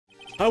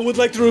I would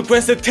like to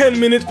request a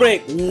 10-minute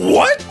break.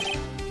 What?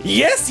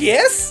 Yes,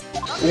 yes?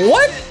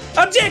 What?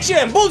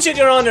 Objection! Bullshit,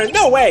 Your Honor!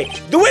 No way!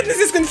 The witness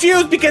is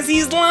confused because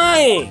he's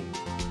lying!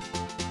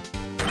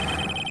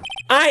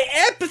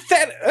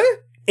 Empathically?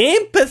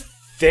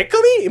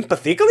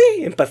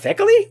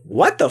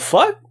 What the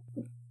fuck?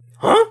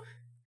 Huh?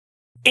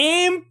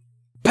 Empathically?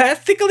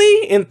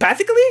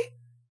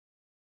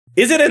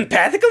 Is it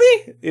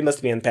empathically? It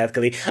must be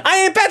empathically.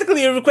 I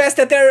empathically request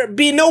that there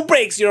be no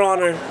breaks, Your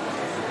Honor.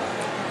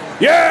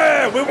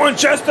 Yeah, we want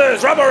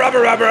justice!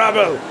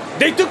 Rubble!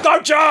 They took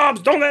our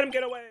jobs! Don't let them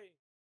get away!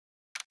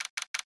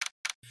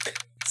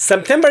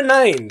 September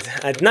 9th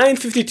at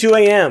 9:52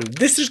 a.m.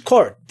 District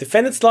Court,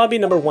 Defendant's Lobby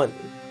number 1.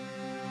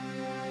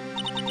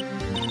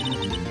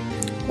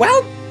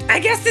 Well, I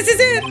guess this is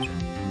it!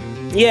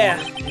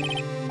 Yeah.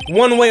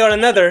 One way or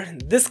another,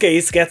 this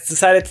case gets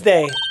decided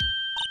today.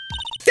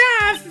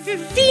 Ah,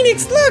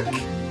 Phoenix, look!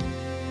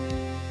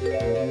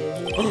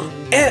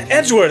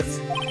 Edgeworth!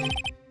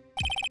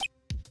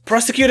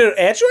 Prosecutor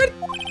Edgeworth?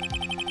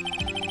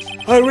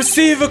 I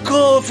received a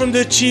call from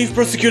the Chief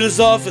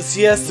Prosecutor's office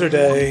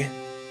yesterday.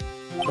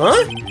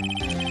 Huh?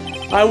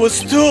 I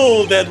was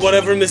told that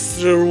whatever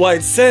Mr.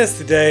 White says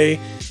today,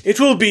 it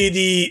will be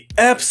the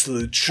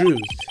absolute truth.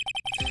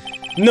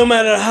 No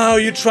matter how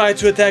you try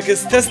to attack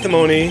his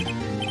testimony,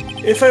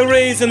 if I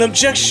raise an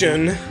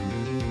objection,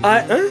 I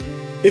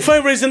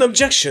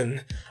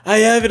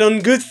have it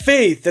on good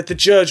faith that the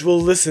judge will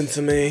listen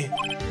to me.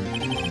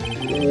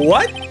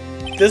 What?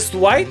 Does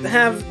White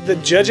have the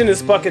judge in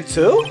his pocket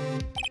too?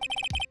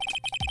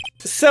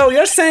 So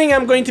you're saying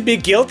I'm going to be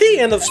guilty?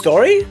 End of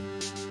story?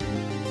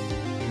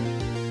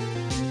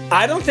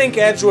 I don't think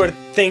Edgeworth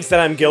thinks that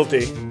I'm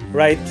guilty,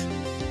 right?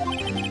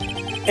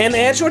 And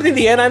Edgeworth, in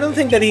the end, I don't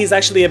think that he's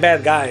actually a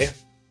bad guy.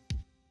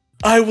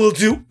 I will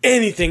do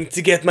anything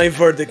to get my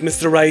verdict,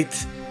 Mr.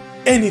 Wright.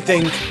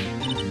 Anything.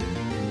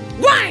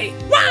 Why?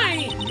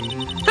 Why?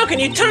 How can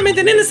you torment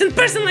an innocent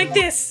person like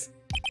this?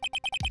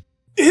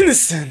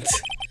 Innocent?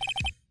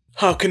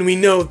 How can we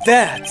know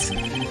that?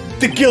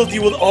 The guilty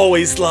will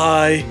always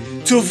lie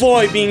to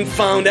avoid being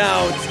found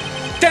out.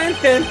 Dun,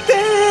 dun,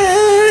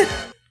 dun.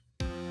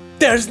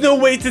 There's no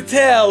way to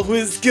tell who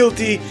is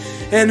guilty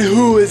and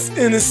who is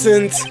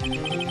innocent.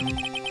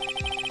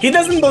 He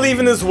doesn't believe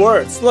in his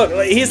words. Look,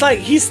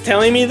 he's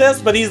telling me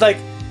this, but he's like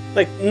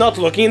not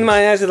looking in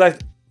my eyes. He's like,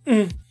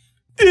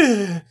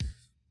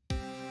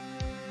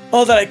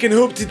 All that I can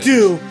hope to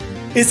do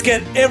is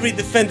get every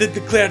defendant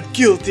declared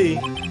guilty.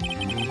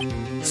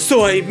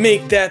 So I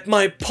make that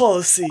my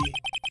policy.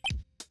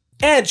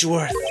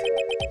 Edgeworth,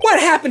 what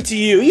happened to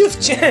you? You've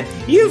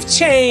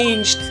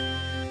changed.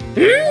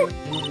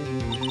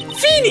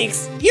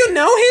 Phoenix, you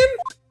know him?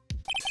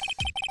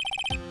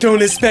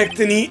 Don't expect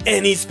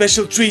any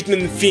special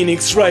treatment,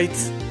 Phoenix Wright.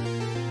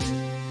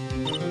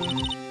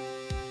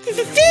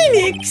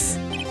 Phoenix!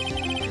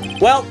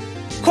 Well,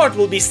 court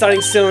will be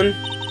starting soon.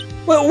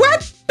 Well,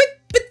 what?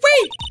 But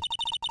wait!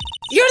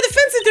 Your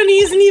defense attorney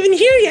isn't even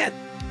here yet.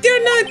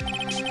 They're not...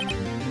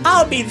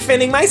 I'll be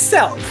defending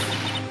myself.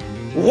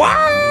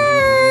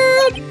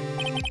 What?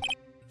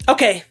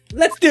 Okay,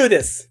 let's do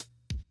this.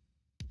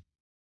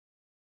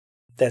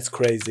 That's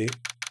crazy.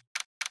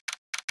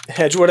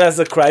 Edgeworth has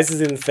a crisis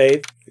in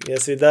faith.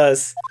 Yes, he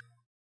does.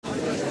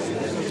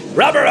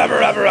 Rubber.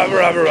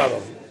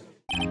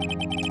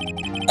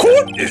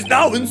 Court is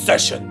now in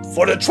session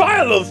for the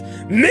trial of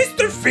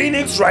Mr.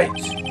 Phoenix Wright.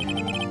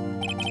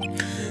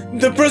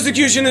 The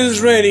prosecution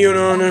is ready, Your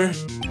Honor.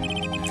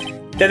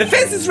 The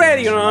defense is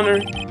ready, Your Honor.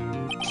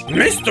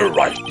 Mr.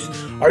 Wright,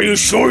 are you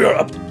sure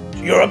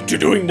you're up to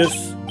doing this?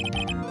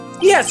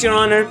 Yes, Your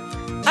Honor.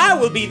 I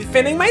will be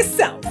defending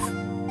myself.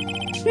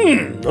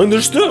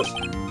 Understood.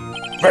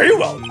 Very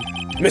well.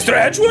 Mr.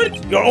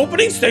 Edgeworth, your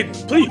opening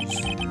statement,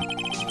 please.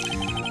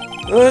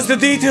 As the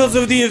details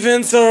of the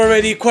events are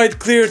already quite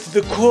clear to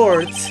the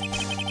court,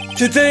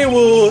 today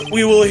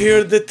we will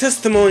hear the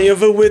testimony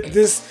of a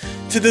witness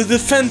to the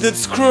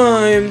defendant's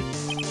crime.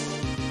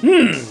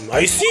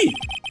 I see.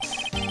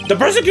 The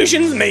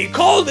prosecution may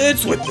call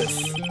its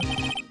witness.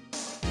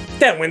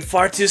 That went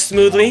far too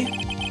smoothly.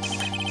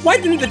 Why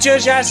didn't the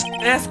judge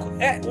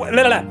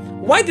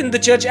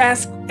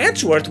ask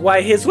Edgeworth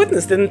why his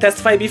witness didn't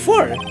testify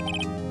before?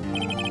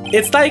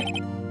 It's like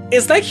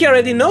he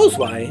already knows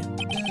why.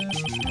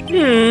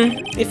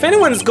 If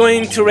anyone's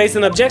going to raise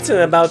an objection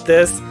about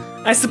this,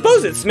 I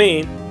suppose it's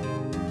me.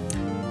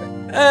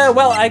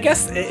 Well, I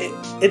guess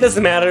it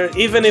doesn't matter.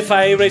 Even if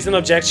I raise an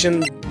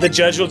objection, the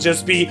judge will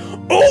just be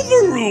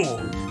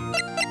overruled.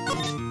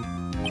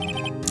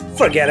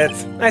 Forget it.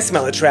 I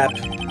smell a trap.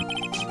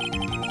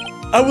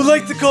 I would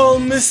like to call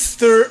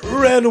Mr.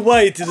 Red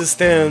White to the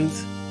stand.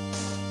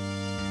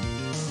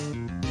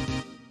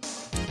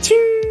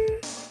 Ching.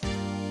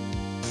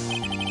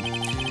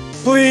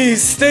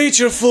 Please state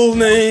your full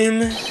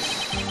name.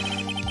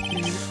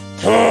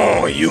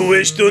 Oh, you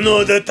wish to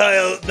know the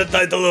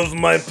title of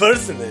my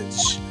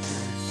personage?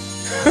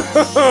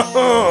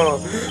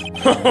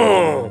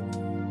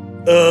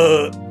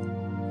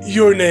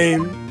 Your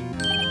name?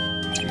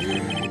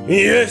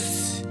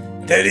 Yes,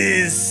 That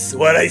is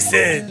what I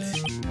said.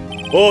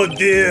 Oh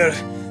dear,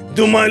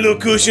 do my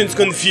locutions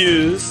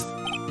confused?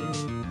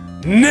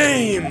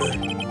 Name!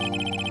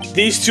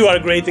 These two are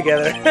great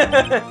together.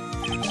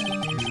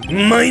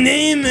 My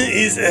name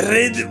is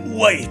Red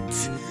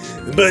White,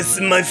 but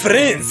my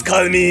friends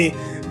call me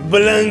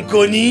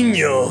Blanco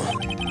Niño.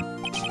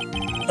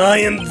 I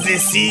am the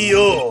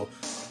CEO,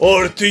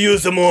 or to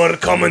use a more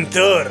common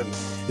term,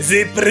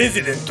 the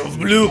president of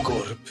Blue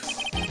Corp.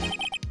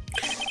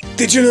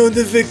 Did you know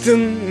the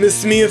victim,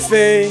 Miss Mia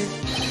Fey?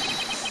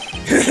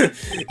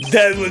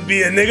 That would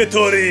be a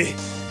negatory.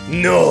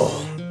 No,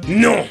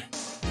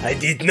 I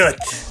did not.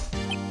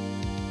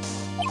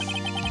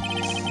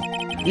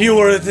 You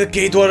were at the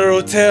Gatewater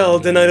Hotel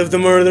the night of the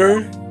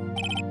murder?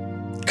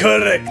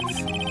 Correct.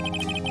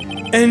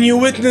 And you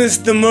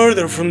witnessed the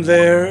murder from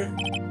there?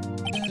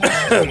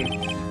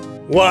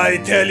 Why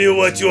tell you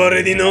what you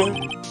already know?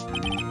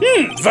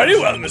 Very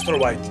well, Mr.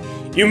 White.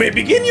 You may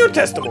begin your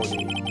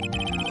testimony.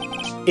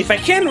 If I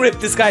can't rip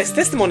this guy's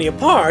testimony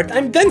apart,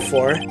 I'm done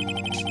for.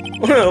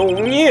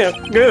 Oh, yeah.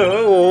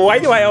 Why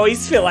do I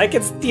always feel like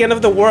it's the end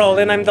of the world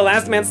and I'm the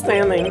last man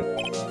standing?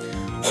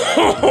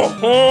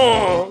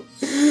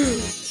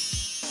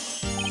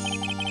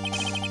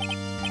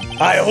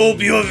 I hope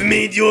you have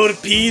made your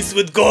peace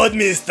with God,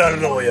 Mr.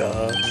 Lawyer.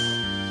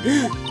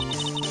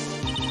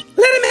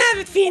 Let him have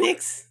it,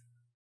 Phoenix!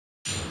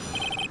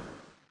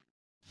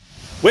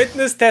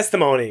 Witness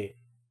testimony.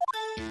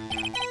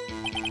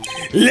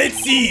 Let's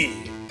see.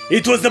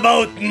 It was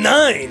about 9,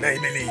 I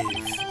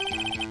believe.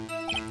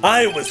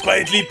 I was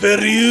quietly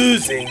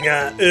perusing,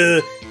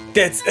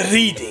 that's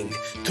reading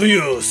to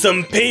you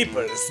some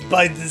papers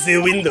by the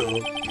window.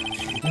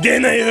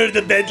 Then I heard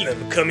a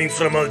bedlam coming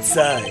from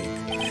outside.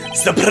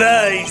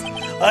 Surprised,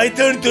 I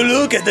turned to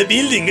look at the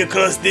building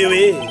across the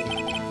way.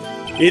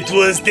 It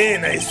was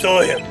then I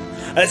saw him,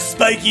 a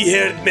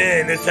spiky-haired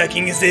man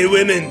attacking the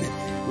women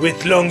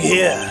with long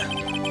hair.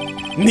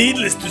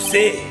 Needless to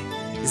say,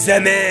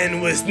 the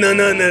man was none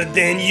other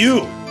than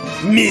you,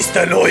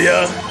 Mr.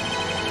 Lawyer.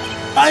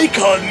 I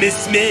called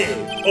Miss May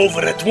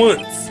over at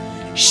once.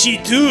 She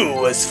too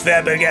was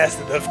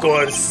flabbergasted, of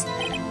course.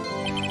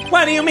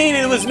 What do you mean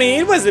it was me?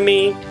 It wasn't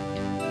me.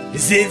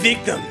 The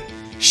victim,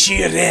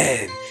 she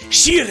ran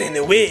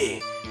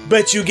away,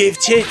 but you gave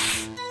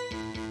chase.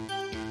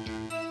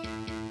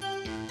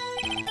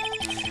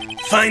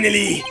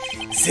 Finally,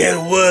 there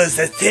was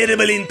a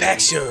terrible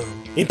impaction.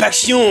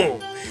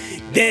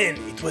 Then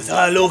it was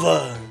all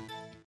over.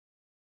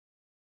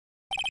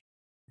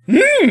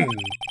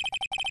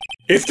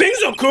 If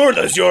things occurred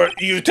as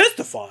you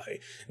testify,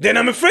 then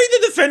I'm afraid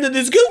the defendant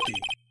is guilty.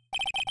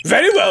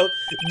 Very well,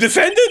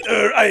 defendant,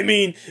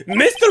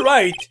 Mr.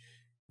 Wright,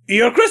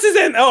 your cross is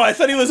in. Oh, I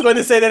thought he was going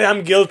to say that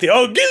I'm guilty.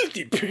 Oh,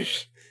 guilty.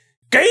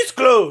 Case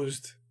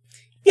closed.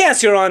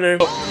 Yes, Your Honor.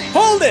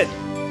 Hold it.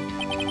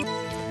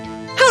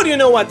 How do you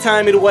know what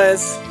time it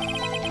was?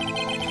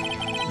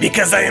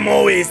 Because I am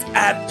always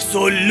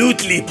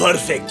absolutely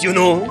perfect, you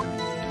know?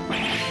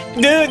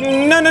 No.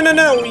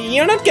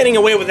 You're not getting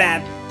away with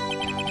that.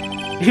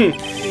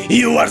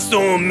 You are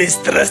so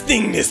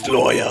mistrusting, Mr.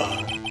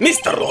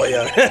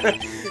 Lawyer.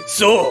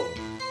 So,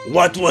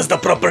 what was the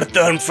proper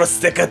term for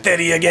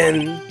secretary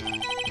again?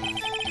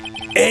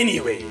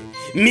 Anyway,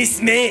 Miss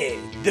May,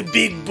 the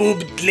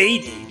big-boobed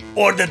lady,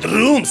 ordered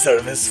room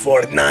service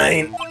for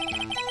 9.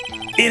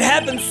 It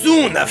happened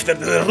soon after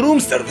the room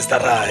service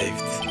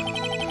arrived.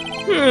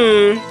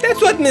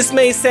 That's what Miss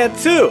May said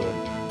too.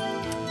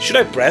 Should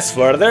I press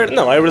further?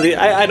 No,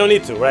 I don't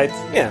need to, right?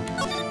 Yeah.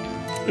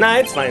 Nah,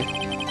 it's fine.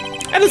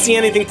 I don't see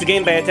anything to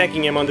gain by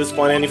attacking him on this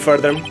point any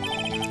further.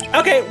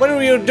 Okay, what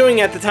were you doing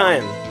at the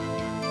time?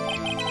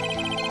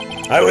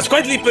 I was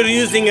quietly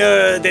perusing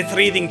that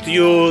reading to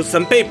you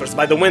some papers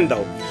by the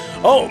window.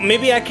 Oh,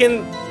 maybe I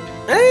can...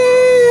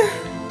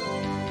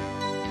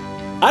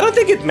 I don't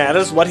think it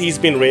matters what he's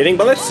been reading,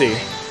 but let's see.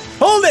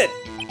 Hold it!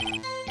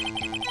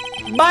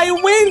 By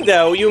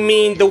window, you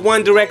mean the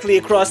one directly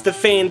across the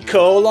Fane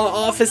Co. law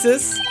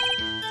offices?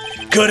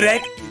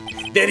 Correct.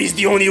 That is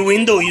the only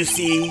window you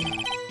see.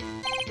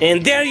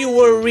 And there you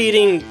were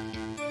reading...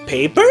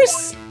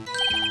 papers?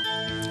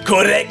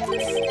 Correct.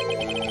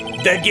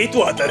 The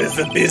Gatewater is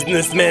a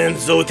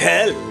businessman's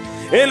hotel,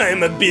 and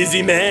I'm a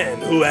busy man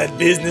who had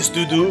business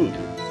to do.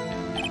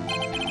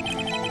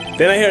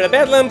 Then I heard a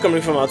bedlam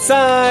coming from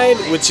outside,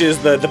 which is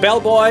the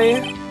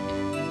bellboy.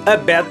 A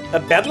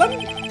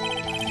bedlam?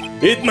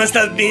 It must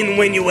have been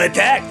when you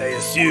attacked, I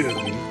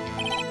assume.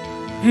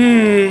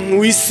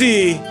 We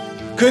see.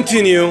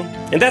 Continue.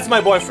 And that's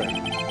my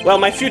boyfriend. Well,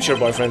 my future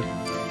boyfriend.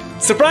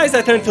 Surprised,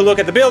 I turned to look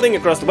at the building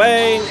across the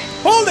way.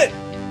 Hold it!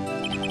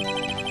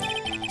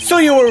 So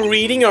you were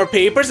reading your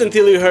papers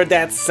until you heard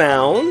that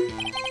sound?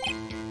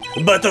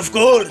 But of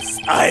course,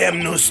 I am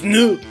no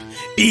snoop,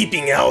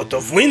 peeping out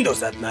of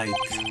windows at night.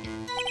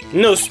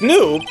 No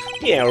snoop?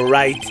 Yeah,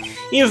 right.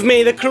 You've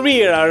made a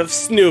career out of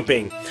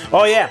snooping.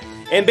 Oh yeah,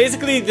 and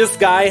basically this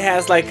guy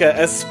has like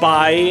a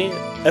spy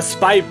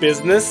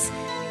business,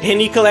 and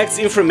he collects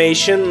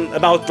information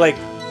about like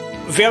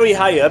very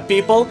high up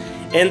people,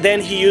 and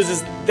then he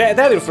uses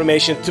that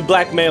information to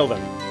blackmail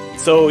them.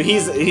 So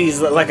he's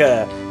like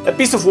a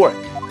piece of work.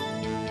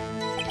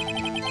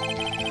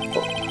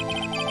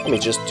 Let me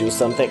just do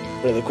something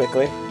really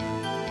quickly.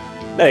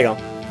 There you go.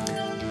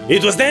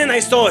 It was then I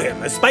saw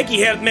him, a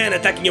spiky-haired man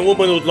attacking a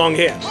woman with long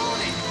hair.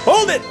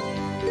 Hold it!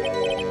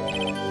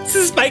 This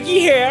is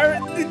spiky hair.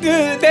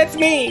 That's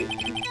me.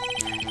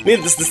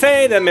 Needless to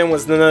say, that man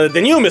was the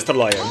new Mr.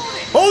 Lawyer.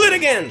 Hold it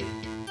again!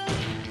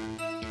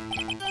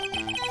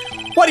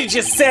 What you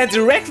just said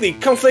directly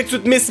conflicts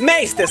with Miss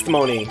May's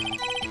testimony.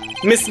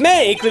 Miss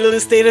May clearly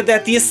stated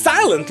that the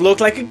assailant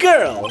looked like a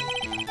girl.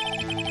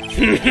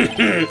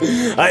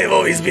 I've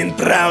always been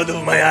proud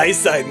of my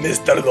eyesight,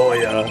 Mr.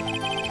 Lawyer.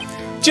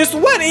 Just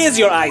what is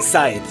your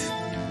eyesight?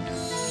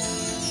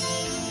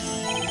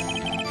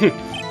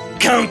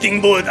 Counting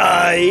both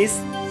eyes,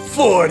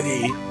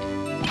 40.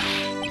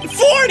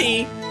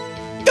 40?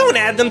 Don't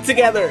add them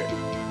together.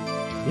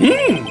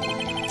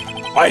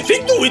 I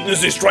think the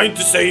witness is trying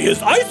to say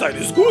his eyesight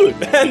is good.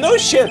 No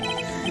shit.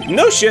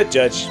 No shit,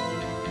 Judge.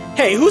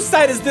 Hey, whose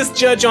side is this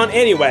judge on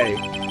anyway?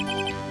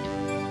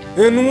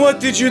 And what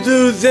did you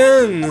do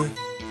then?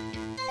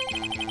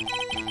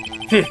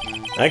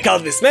 I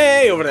called Miss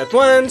May over at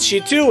once. She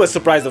too was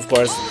surprised, of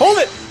course. Hold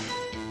it!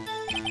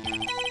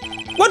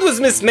 What was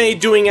Miss May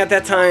doing at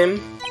that time?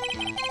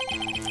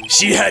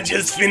 She had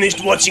just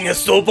finished watching a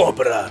soap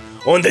opera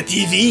on the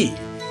TV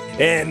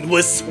and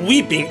was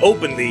weeping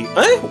openly.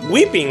 Huh?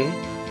 Weeping?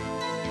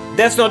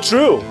 That's not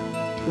true.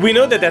 We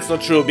know that that's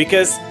not true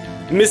because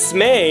Miss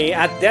May,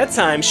 at that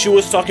time, she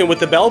was talking with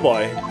the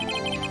bellboy.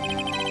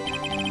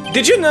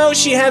 Did you know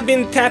she had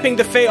been tapping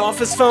the Faye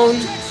office phone?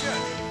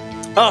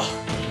 Oh,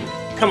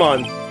 come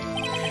on.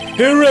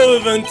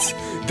 Irrelevant.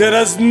 That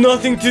has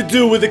nothing to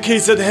do with the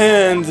case at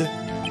hand.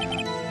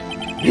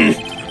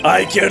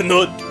 I care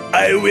not.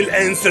 I will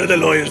answer the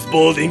lawyer's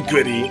bold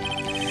inquiry.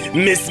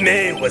 Miss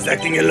May was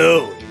acting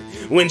alone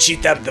when she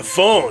tapped the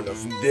phone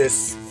of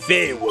this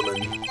Faye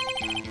woman.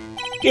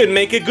 You'd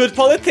make a good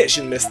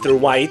politician, Mr.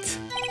 White.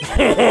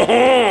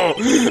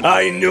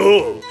 I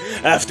know.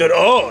 After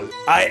all,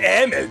 I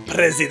am el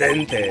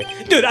presidente.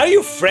 Dude, are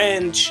you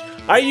French?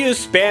 Are you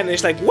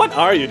Spanish? Like, what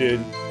are you,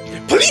 dude?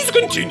 Please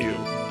continue.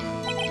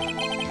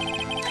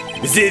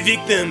 The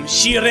victim,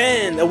 she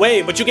ran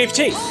away, but you gave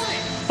chase.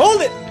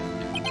 Hold it.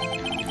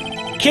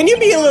 Can you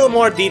be a little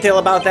more detailed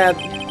about that?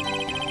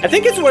 I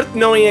think it's worth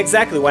knowing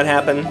exactly what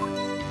happened.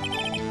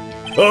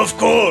 Of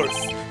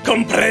course.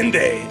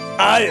 Comprende.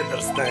 I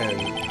understand.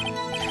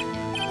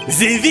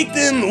 The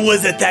victim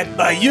was attacked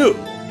by you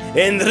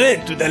and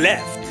ran to the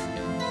left.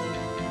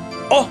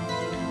 Oh,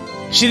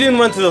 she didn't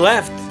run to the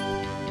left.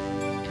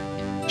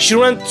 She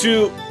ran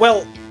to,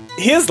 well,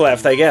 his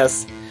left, I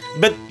guess.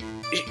 But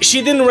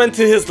she didn't run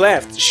to his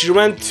left. She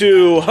ran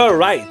to her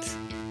right.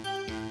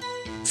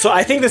 So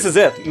I think this is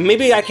it.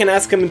 Maybe I can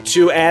ask him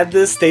to add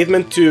this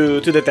statement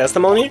to the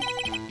testimony.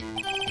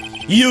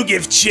 You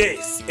gave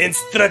chase and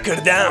struck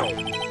her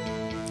down.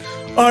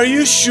 Are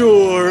you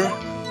sure?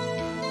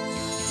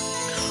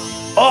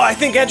 Oh, I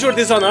think Edgeworth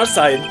is on our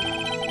side.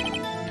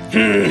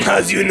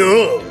 As you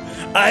know,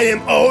 I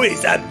am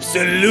always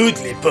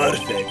absolutely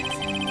perfect.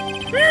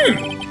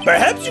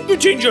 Perhaps you could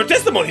change your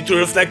testimony to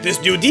reflect this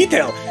new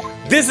detail.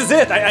 This is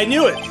it, I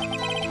knew it.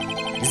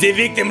 The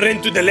victim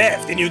ran to the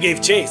left and you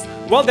gave chase.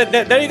 Well,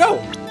 there you go.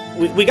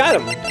 We got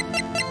him.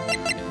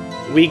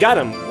 We got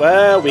him.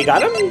 We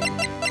got him?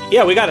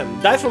 Yeah, we got him.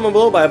 Died from a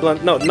blow by a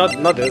blunt. No,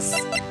 not this.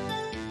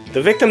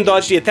 The victim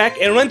dodged the attack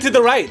and ran to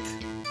the right.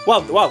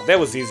 Well, that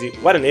was easy.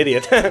 What an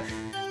idiot.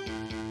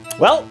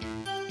 Well.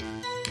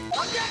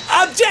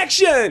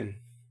 Objection!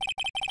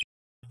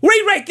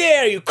 Wait right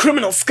there, you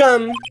criminal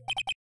scum!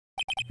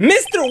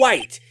 Mr.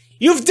 White,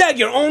 you've dug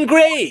your own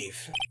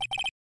grave.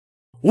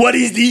 What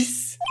is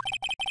this?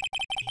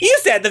 You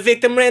said the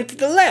victim ran to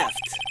the left.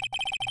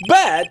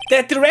 But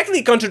that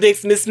directly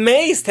contradicts Miss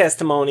May's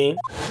testimony.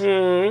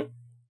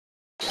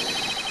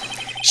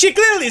 She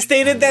clearly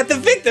stated that the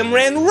victim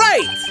ran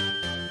right.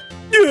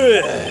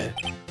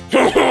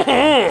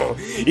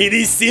 It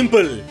is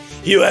simple.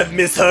 You have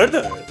misheard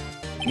her.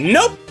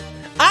 Nope.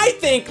 I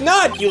think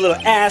not, you little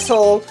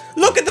asshole.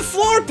 Look at the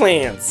floor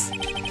plans.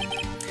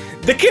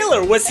 The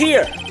killer was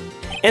here,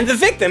 and the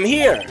victim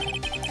here.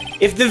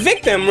 If the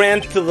victim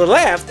ran to the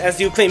left, as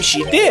you claim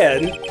she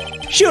did,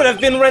 she would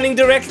have been running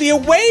directly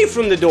away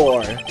from the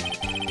door.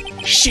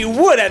 She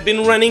would have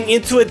been running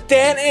into a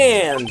dead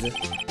end.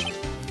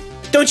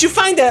 Don't you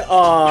find that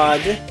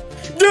odd?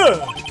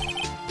 Duh!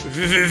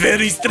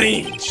 Very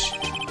strange.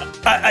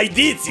 I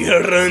did see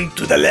her run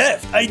to the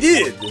left. I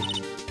did.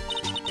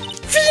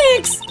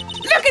 Phoenix!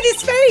 Look at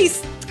his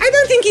face! I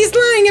don't think he's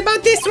lying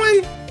about this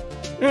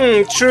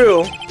one.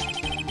 True.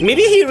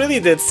 Maybe he really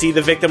did see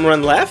the victim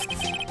run left?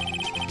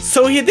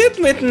 So he did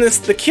witness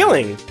the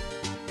killing.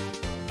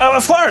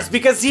 Of course,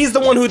 because he's the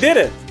one who did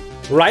it,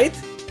 right?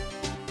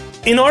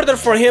 In order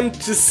for him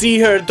to see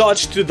her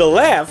dodge to the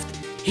left,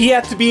 he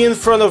had to be in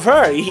front of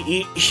her.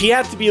 He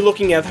had to be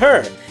looking at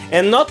her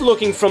and not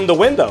looking from the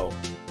window.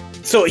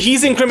 So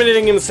he's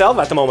incriminating himself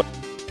at the moment.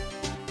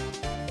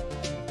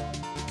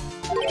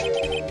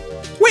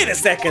 Wait a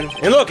second,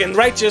 and look, and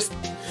Wright just...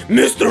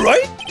 Mr.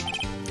 Wright?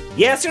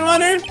 Yes, Your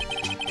Honor?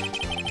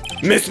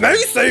 Miss May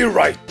say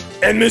right,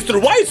 and Mr.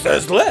 White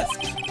says left.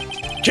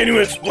 Can you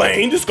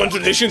explain this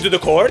contradiction to the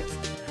court?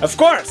 Of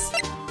course.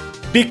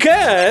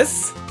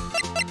 Because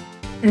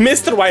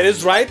Mr. White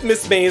is right,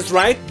 Miss May is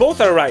right, both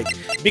are right.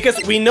 Because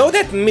we know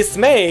that Miss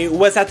May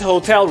was at the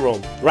hotel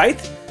room, right?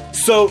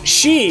 So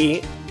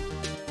she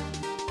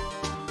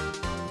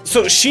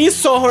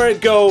saw her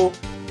go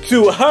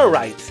to her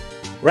right,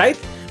 right?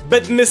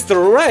 But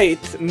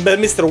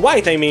Mr.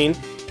 White, I mean,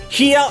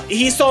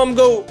 he saw him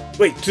go,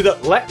 wait, to the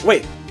left,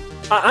 wait.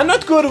 I'm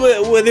not good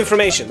with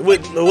information,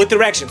 with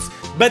directions,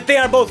 but they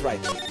are both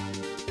right.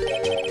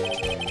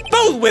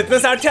 Both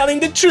witnesses are telling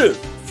the truth,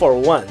 for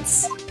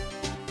once.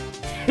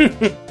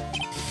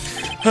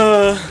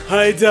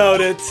 I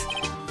doubt it.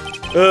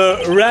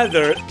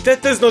 Rather,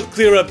 that does not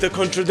clear up the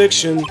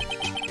contradiction.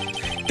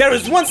 There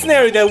is one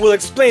scenario that will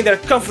explain their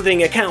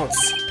conflicting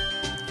accounts.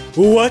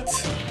 What?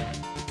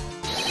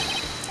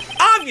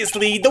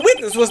 Obviously, the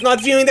witness was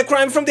not viewing the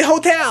crime from the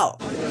hotel.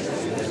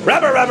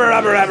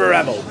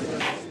 Rabble.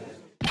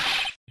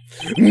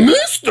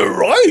 Mr.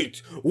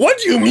 Wright, what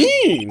do you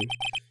mean?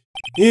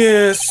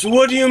 Yes,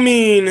 what do you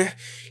mean?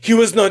 He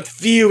was not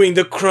viewing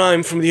the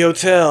crime from the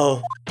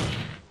hotel.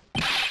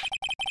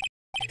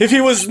 If he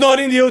was not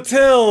in the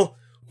hotel,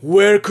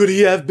 where could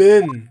he have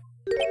been?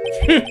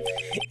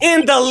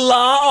 In the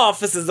law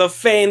offices of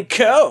Fane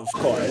Co, of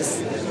course.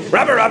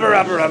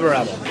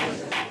 Rabble.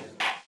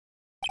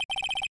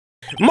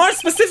 More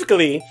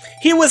specifically,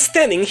 he was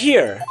standing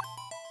here.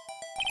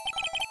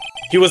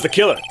 He was the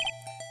killer.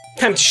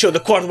 Time to show the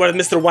court where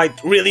Mr.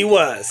 White really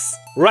was.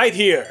 Right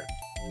here.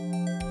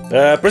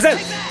 Present.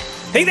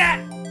 Take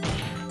that!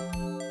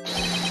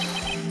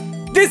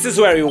 This is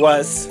where he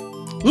was.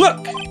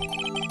 Look!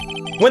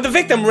 When the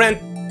victim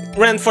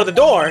ran for the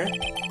door,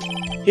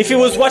 if he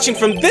was watching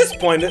from this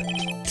point,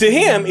 to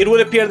him, it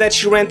would appear that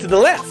she ran to the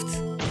left.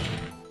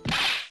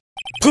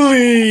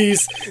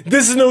 Please!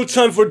 This is no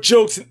time for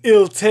jokes and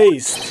ill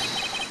taste.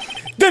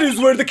 That is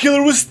where the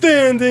killer was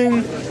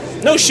standing.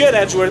 No shit,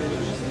 Edgeworth.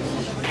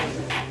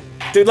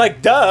 Dude,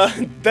 like, duh.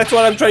 That's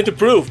what I'm trying to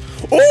prove.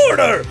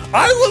 Order!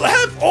 I will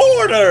have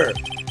order!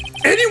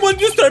 Anyone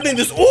disturbing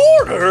this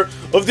order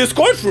of this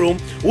courtroom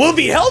will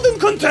be held in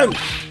contempt.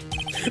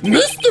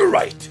 Mr.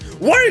 Wright,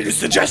 what are you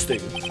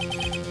suggesting?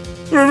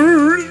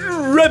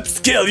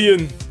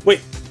 Rapscallion.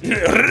 Wait.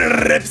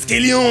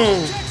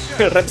 Rapscallion.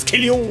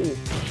 Rapscallion.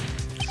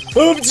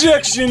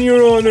 Objection,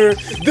 Your Honor.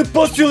 The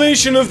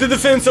postulation of the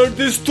defense are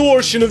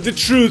distortion of the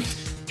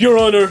truth, Your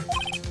Honor.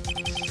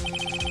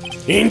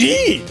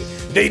 Indeed,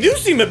 they do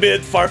seem a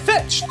bit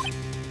far-fetched.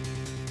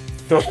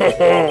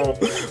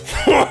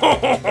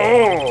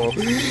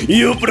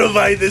 You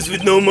provide us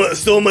with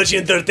so much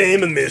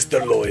entertainment,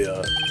 Mr.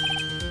 Lawyer.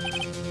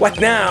 What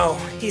now?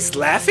 He's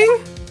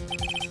laughing?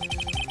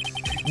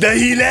 The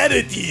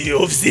hilarity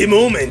of the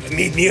moment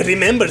made me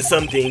remember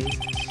something.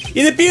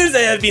 It appears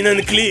I have been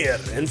unclear,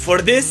 and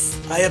for this,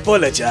 I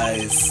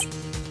apologize.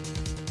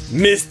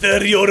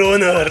 Mr. Your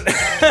Honor,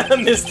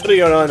 Mr.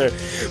 Your Honor,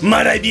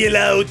 might I be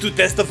allowed to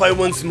testify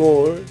once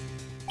more?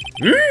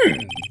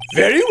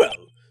 Very well.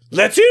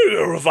 Let's hear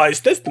your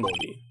revised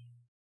testimony.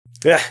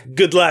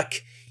 Good luck.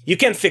 You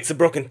can't fix a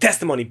broken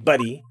testimony,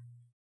 buddy.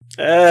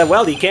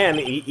 Well, he can.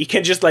 He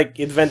can just, like,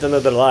 invent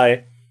another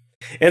lie.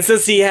 And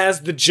since he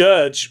has the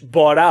judge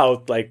bought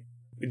out, like,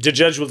 the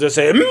judge will just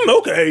say,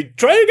 okay,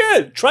 try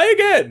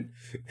again.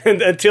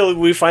 And until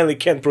we finally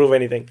can't prove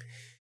anything.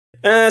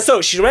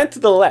 So, she ran to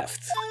the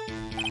left.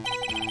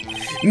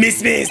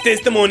 Miss May's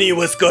testimony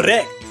was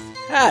correct,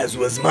 as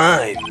was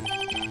mine.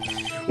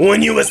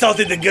 When you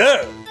assaulted the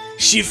girl,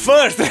 she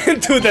first ran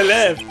to the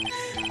left,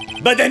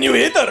 but then you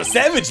hit her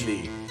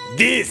savagely.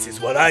 This is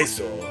what I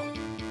saw.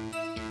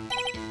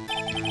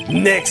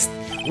 Next,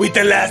 with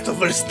the last of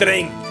her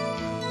strength,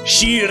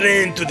 she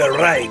ran to the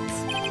right.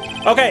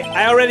 Okay,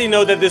 I already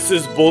know that this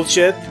is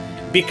bullshit,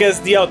 because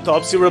the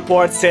autopsy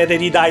report said that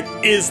he died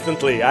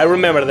instantly. I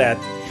remember that.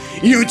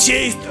 You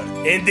chased her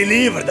and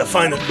delivered the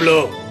final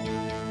blow.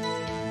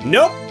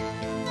 Nope.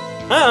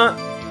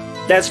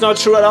 That's not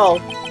true at all.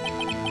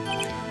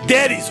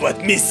 That is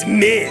what Miss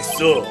May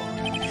saw.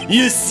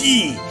 You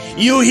see,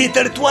 you hit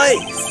her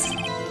twice.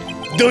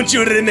 Don't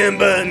you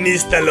remember,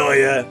 Mr.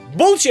 Lawyer?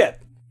 Bullshit!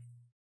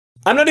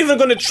 I'm not even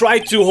going to try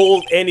to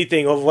hold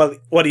anything of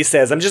what he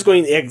says. I'm just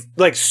going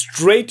like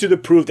straight to the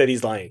proof that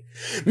he's lying.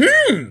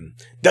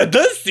 That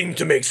does seem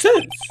to make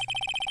sense.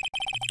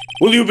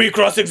 Will you be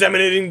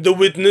cross-examining the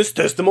witness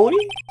testimony?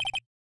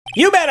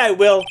 You bet I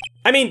will.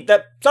 I mean,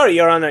 sorry,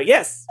 Your Honor,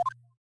 yes.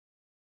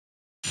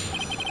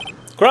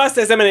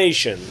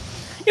 Cross-examination.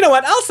 You know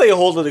what, I'll say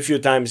hold it a few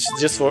times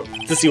just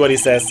to see what he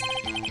says.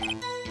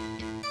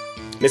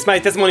 Miss My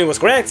testimony was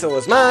correct, so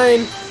was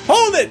mine.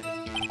 Hold it!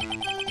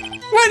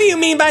 What do you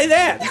mean by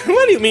that?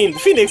 What do you mean?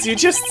 Phoenix, you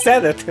just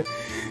said it.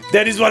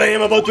 That is what I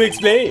am about to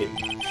explain.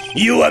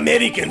 You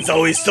Americans are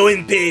always so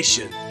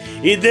impatient.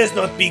 It does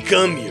not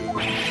become you.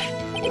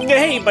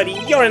 Hey, buddy,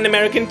 you're an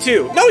American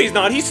too. No, he's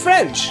not. He's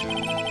French.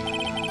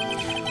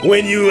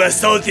 When you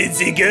assaulted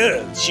the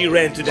girl, she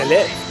ran to the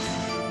left.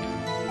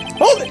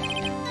 Hold it!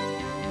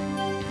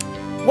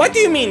 What do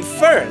you mean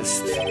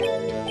first?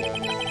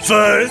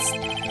 First?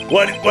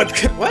 What? What?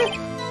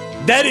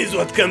 That is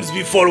what comes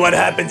before what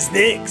happens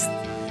next.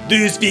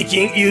 You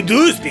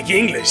do speak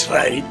English,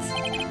 right?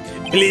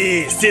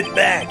 Please sit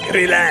back,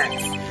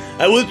 relax.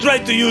 I will try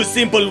to use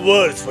simple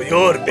words for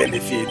your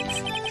benefit.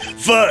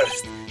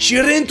 First, she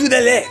ran to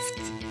the left,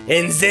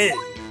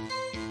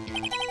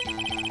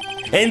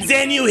 and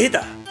then you hit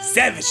her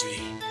savagely.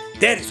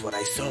 That is what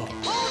I saw.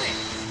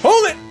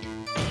 Hold it!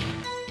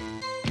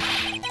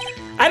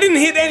 I didn't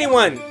hit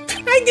anyone.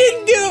 I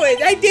didn't do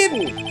it. I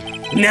didn't.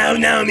 Now,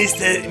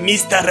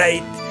 Mr.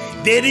 Wright,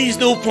 there is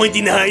no point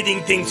in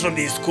hiding things from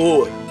this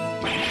court.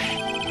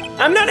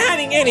 I'm not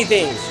hiding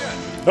anything.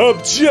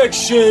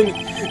 Objection!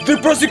 The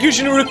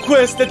prosecution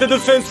requests that the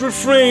defense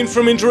refrain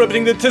from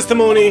interrupting the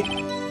testimony.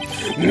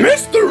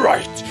 Mr.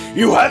 Wright,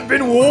 you have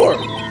been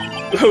warned.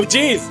 Oh,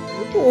 jeez.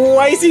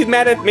 Why is he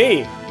mad at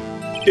me?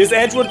 Is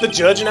Edgeworth the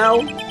judge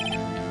now?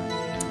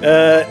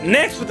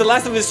 Next, with the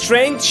last of his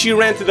strength, she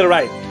ran to the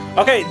right.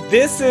 Okay,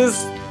 this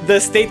is the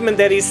statement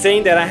that he's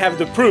saying that I have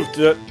the proof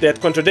that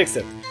contradicts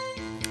it.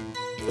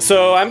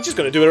 So I'm just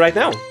gonna do it right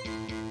now.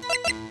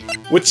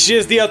 Which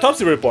is the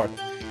autopsy report.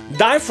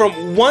 Died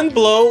from one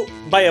blow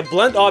by a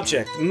blunt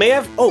object. May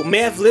have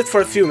lived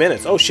for a few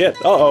minutes. Oh shit.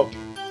 Uh-oh.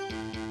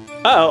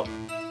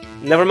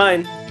 Never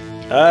mind.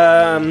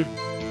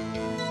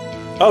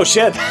 Oh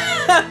shit.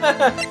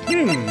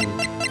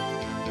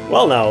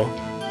 Well now.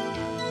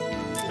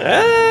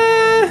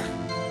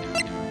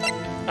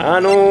 I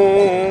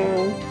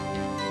know.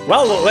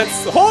 Well,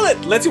 let's hold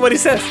it. Let's see what he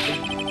says.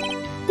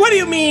 What do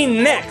you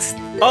mean next?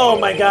 Oh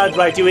my god,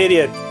 right, you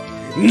idiot.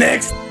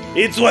 Next,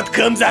 it's what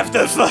comes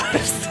after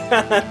first.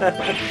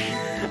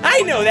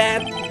 I know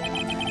that.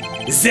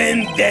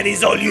 Then that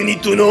is all you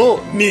need to know,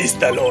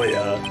 Mr.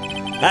 Lawyer.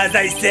 As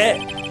I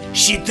said,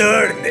 she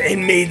turned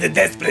and made a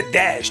desperate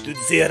dash to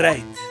the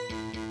right.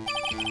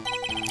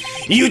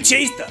 You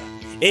chased her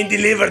and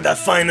delivered a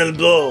final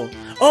blow.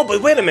 Oh,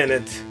 but wait a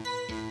minute.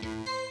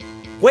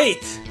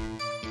 Wait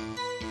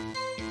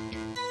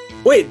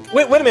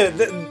a minute.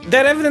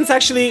 That evidence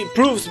actually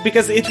proves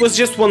because it was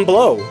just one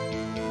blow.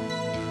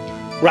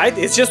 Right?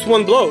 It's just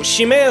one blow.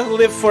 She may have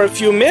lived for a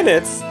few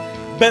minutes,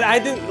 but I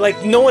didn't,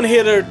 like, no one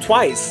hit her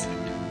twice.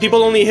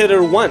 People only hit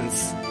her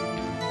once.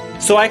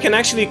 So I can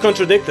actually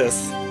contradict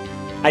this.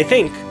 I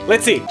think.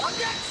 Let's see.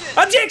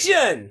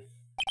 Objection!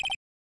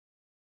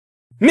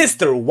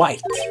 Mr.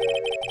 White.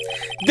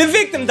 The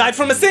victim died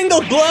from a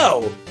single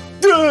blow.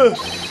 Duh.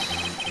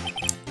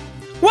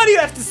 What do you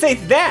have to say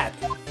to that?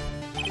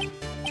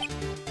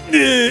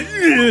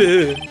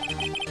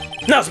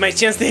 Now's my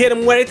chance to hit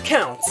him where it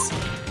counts.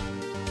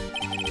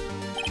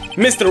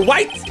 Mr.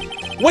 White,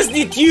 was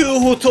it you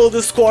who told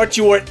this court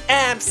you were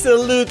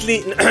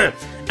absolutely...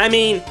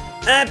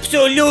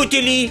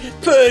 absolutely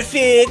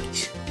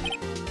perfect?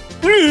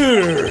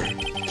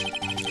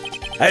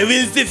 I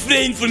will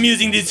refrain from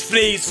using this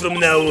phrase from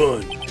now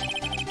on.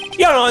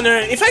 Your Honor,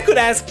 if I could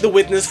ask the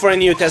witness for a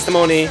new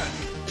testimony.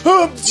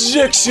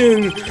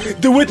 Objection!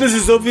 The witness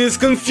is obviously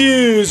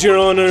confused, Your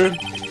Honor.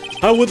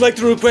 I would like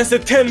to request a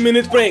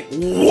 10-minute break.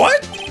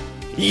 What?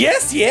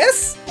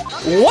 Yes?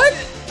 What?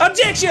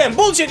 Objection!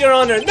 Bullshit, Your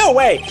Honor! No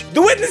way!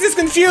 The witness is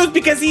confused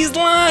because he's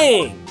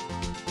lying!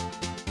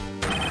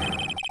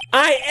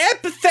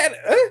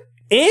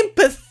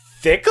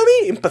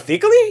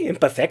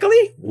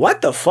 Empathically?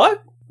 What the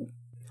fuck?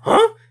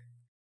 Huh?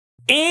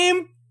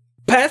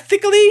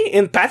 Empathically?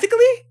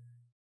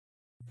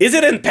 Is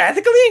it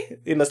empathically?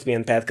 It must be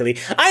empathically.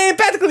 I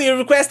empathically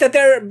request that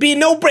there be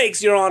no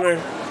breaks, Your Honor.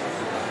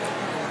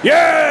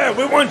 Yeah,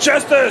 we want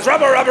justice!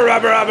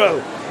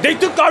 Rubble! They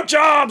took our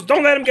jobs!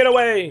 Don't let them get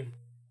away!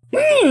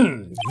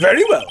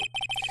 Very well.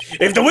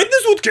 If the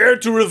witness would care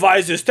to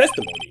revise his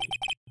testimony.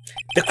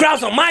 The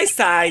crowd's on my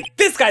side.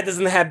 This guy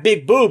doesn't have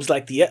big boobs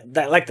like the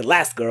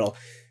last girl.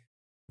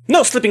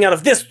 No slipping out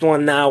of this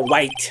one now,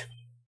 White.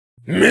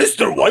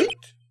 Mr.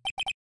 White?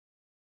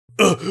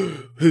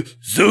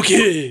 It's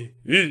okay.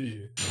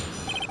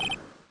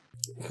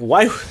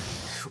 Why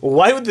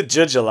would the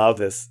judge allow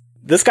this?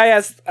 This guy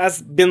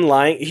has been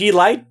lying. He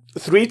lied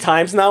 3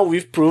 times now.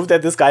 We've proved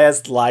that this guy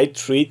has lied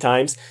 3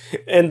 times.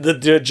 And the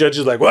judge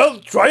is like, well,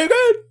 try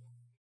again.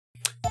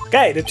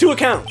 Okay, the 2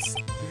 accounts.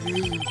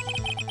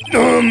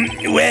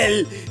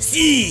 Well,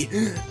 see,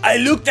 I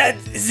looked at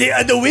the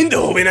other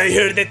window when I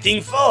heard that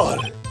thing fall.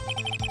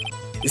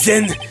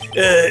 Then,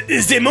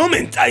 the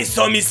moment I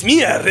saw Miss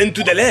Mia run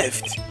to the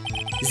left,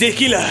 the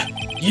killer,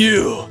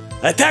 you,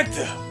 attacked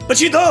her, but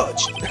she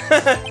dodged.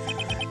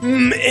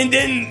 And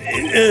then,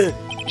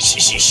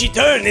 she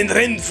turned and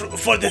ran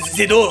for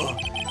the door.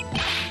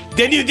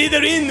 Then you did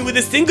her in with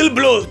a single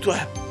blow to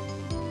her.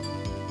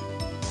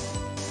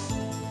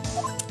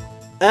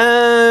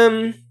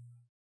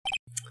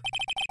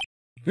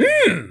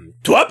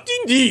 Twapped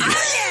indeed.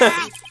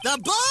 The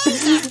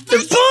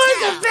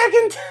boys are back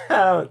in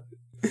town.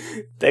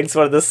 Thanks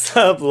for the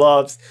sub,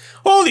 Lobs.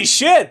 Holy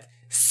shit!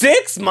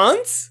 6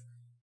 months?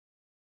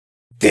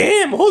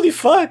 Damn, holy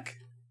fuck.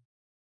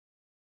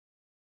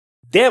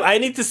 Damn, I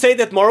need to say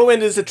that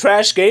Morrowind is a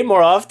trash game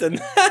more often.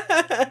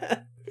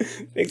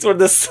 Thanks for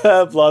the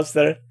sub,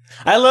 Lobster.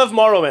 I love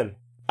Morrowind.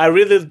 I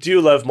really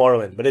do love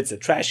Morrowind, but it's a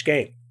trash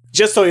game.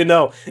 Just so you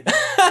know.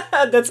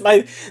 That's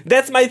my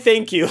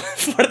thank you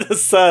for the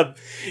sub.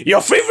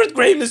 Your favorite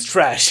game is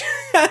trash.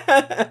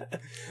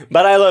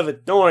 But I love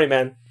it. Don't worry,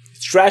 man.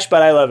 It's trash,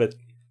 but I love it.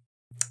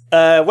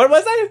 Where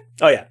was I?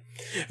 Oh, yeah.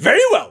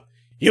 Very well.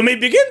 You may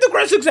begin the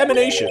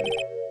cross-examination.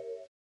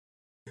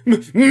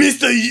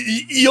 Mr.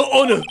 Your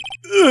Honor,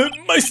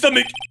 my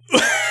stomach.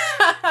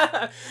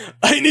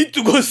 I need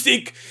to go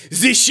sick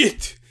this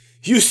shit.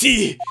 You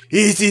see,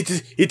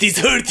 it is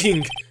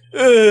hurting.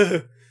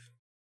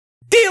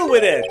 Deal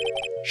with it.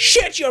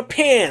 Shit your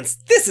pants.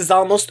 This is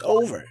almost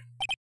over.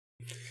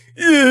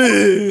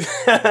 You're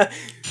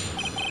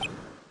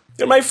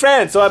my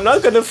friend, so I'm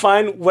not gonna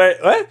find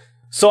where.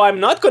 So I'm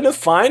not gonna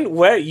find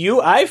where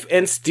you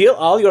and steal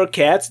all your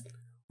cats.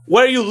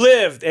 Where you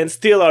lived and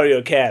steal all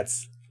your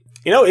cats.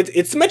 You know,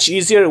 it's much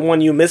easier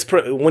when you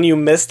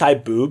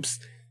mistype boobs.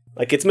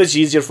 Like, it's much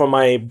easier for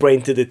my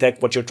brain to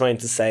detect what you're trying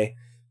to say.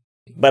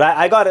 But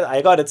I got it.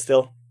 I got it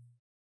still.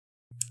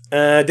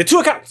 The 2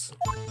 accounts.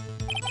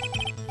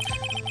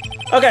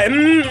 Okay,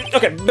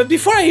 okay. But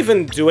before I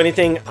even do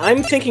anything,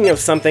 I'm thinking of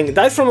something.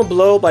 Died from a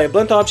blow by a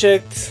blunt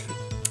object.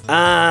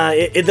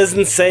 It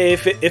doesn't say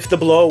if the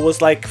blow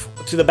was like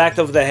to the back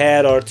of the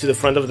head or to the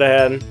front of the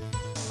head.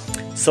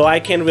 So I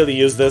can't really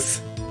use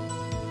this.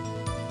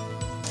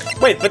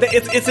 Wait, but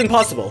it's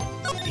impossible.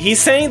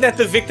 He's saying that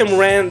the victim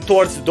ran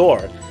towards the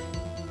door.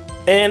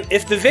 And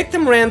if the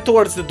victim ran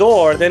towards the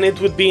door, then it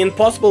would be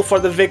impossible for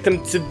the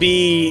victim to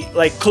be,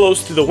 like,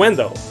 close to the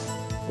window.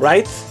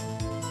 Right?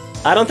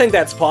 I don't think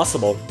that's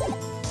possible.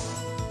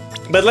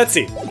 But let's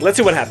see. Let's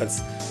see what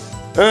happens.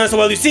 So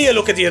while you see, I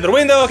look at the other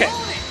window. Okay.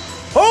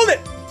 Hold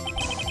it!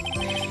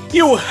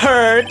 You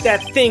heard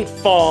that thing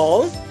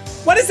fall.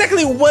 What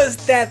exactly was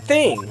that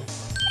thing?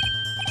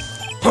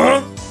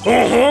 Huh?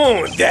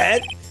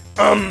 That?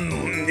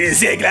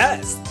 The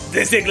glass.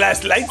 The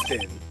glass light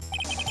stand.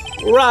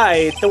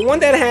 Right, the one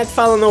that had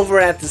fallen over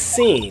at the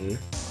scene.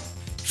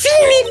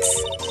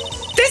 Phoenix!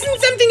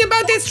 Doesn't something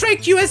about that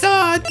strike you as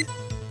odd?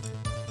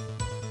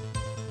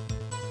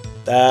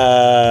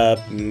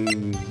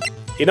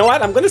 You know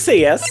what? I'm gonna say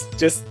yes.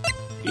 Just,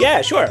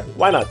 yeah, sure.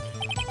 Why not?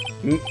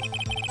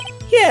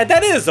 Yeah,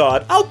 that is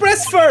odd. I'll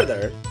press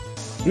further.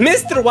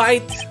 Mr.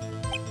 White.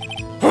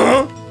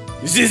 Huh?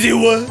 Zizi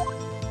what?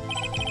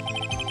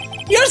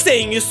 You're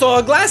saying you saw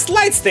a glass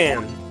light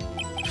stand.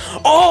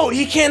 Oh,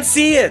 he can't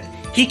see it.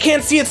 He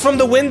can't see it from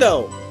the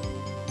window.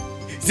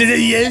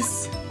 Zizi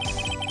yes.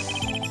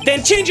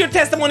 Then change your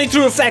testimony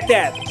to reflect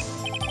that.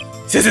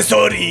 Zizi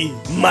sorry,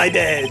 my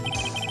bad.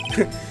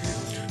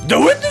 The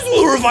witness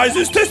will revise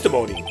his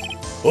testimony.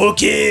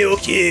 Okay,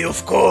 okay,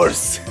 of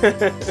course.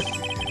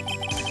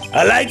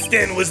 A light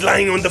stand was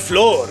lying on the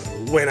floor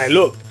when I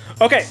looked.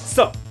 Okay,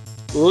 so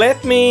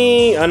let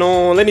me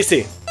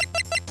see.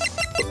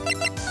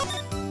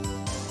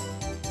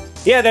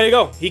 Yeah, there you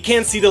go. He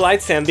can't see the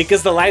light stand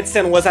because the light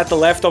stand was at the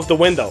left of the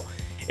window.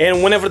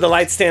 And whenever the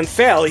light stand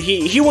fell,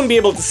 he wouldn't be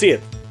able to see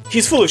it.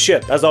 He's full of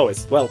shit, as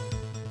always. Well,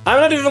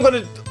 I'm not even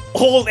gonna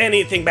hold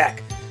anything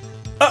back.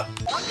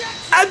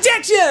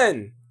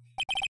 Objection!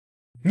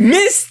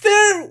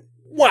 Mr.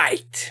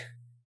 White.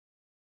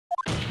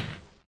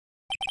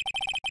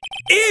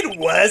 It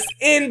was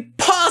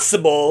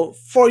impossible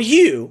for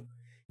you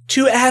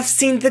to have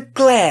seen the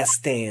glass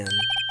stand.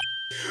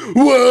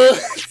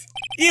 What?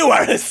 You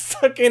are a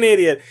fucking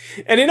idiot.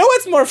 And you know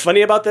what's more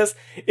funny about this?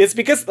 It's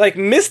because, like,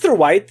 Mr.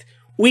 White,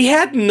 we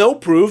had no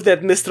proof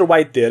that Mr.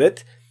 White did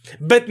it,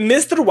 but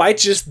Mr. White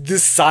just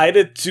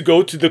decided to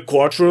go to the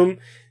courtroom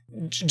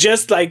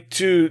just, like,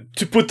 to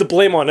put the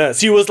blame on us.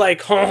 He was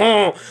like,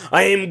 I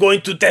am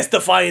going to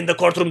testify in the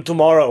courtroom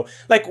tomorrow.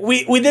 Like,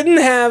 we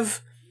didn't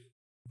have,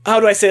 how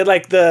do I say it,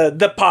 like,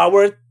 the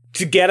power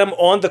to get him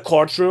on the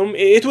courtroom.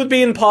 It would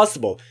be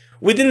impossible.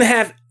 We didn't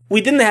have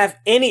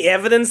any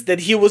evidence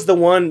that he was the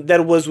one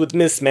that was with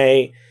Miss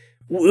May.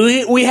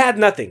 We had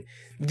nothing.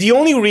 The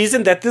only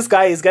reason that this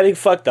guy is getting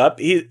fucked up,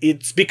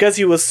 it's because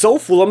he was so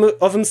full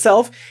of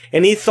himself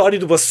and he thought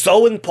it was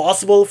so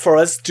impossible for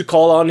us to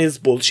call on his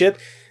bullshit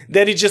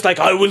that he's just like,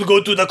 I will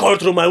go to the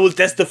courtroom, I will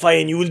testify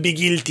and you will be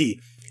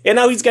guilty. And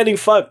now he's getting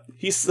fucked.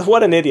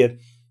 What an idiot.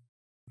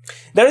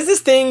 There is this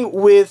thing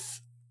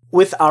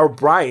with our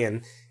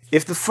Brian.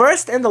 If the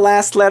first and the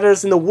last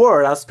letters in the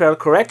word are spelled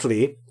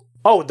correctly,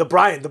 oh, the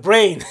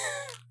brain.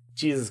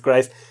 Jesus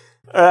Christ.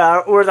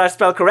 Words are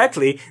spelled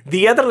correctly,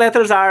 the other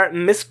letters are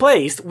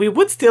misplaced, we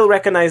would still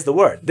recognize the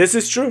word. This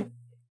is true.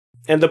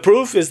 And the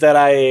proof is that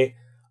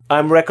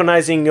I'm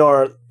recognizing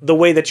the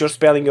way that you're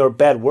spelling your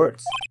bad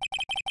words.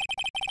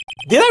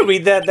 Did I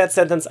read that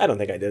sentence? I don't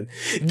think I did.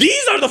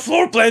 These are the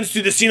floor plans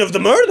to the scene of the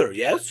murder,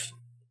 yes?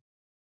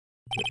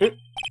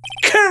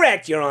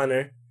 Correct, Your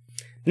Honor.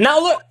 Now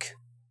look.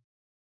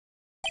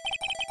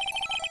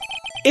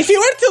 If you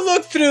were to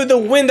look through the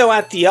window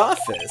at the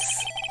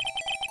office,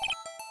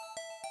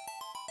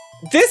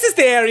 this is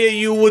the area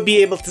you would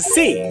be able to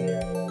see.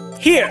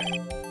 Here.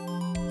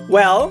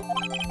 Well,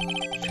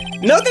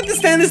 note that the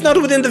stand is not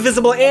within the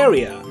visible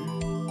area.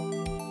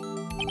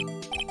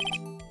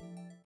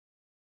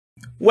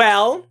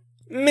 Well,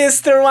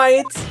 Mr.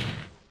 White,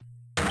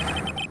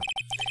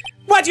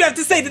 what do you have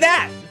to say to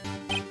that?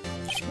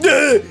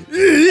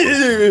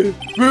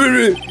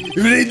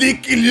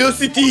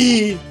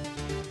 Ridiculosity!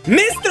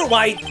 Mr.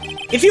 White,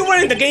 if you were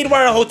in the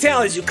Gateway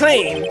Hotel as you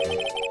claim,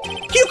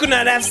 you could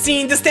not have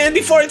seen the stand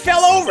before it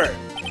fell over.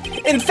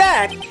 In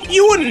fact,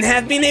 you wouldn't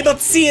have been able to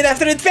see it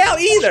after it fell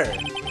either.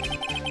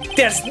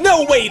 There's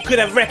no way you could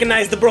have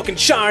recognized the broken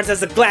shards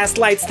as a glass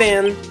light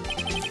stand.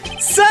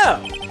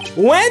 So,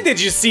 when did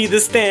you see the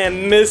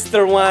stand,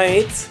 Mr.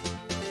 White?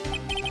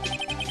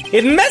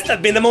 It must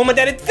have been the moment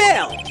that it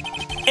fell.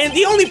 And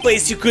the only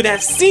place you could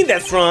have seen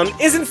that from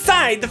is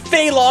inside the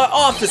Fey Law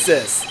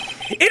offices.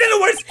 In other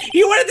words,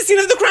 you were at the scene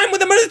of the crime when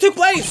the murder took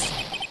place.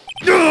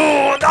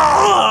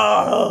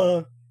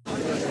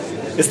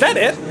 Is that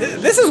it?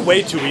 This is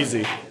way too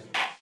easy.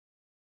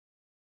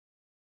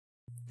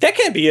 That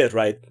can't be it,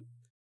 right?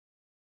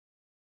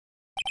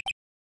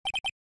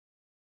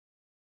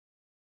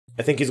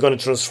 I think he's gonna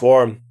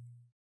transform.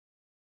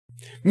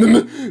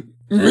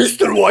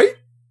 Mr. White?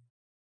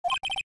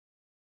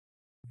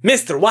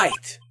 Mr.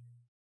 White,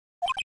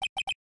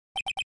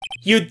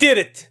 you did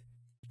it,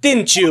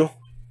 didn't you?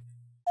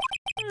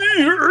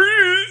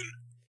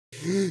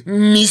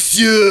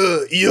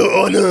 Monsieur, Your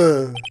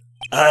Honor.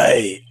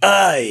 I,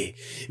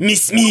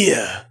 Miss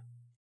Mia.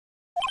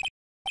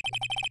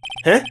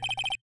 Huh?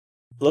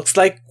 Looks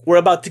like we're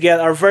about to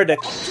get our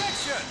verdict.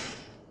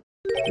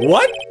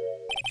 What?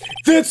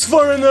 That's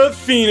far enough,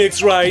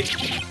 Phoenix Wright.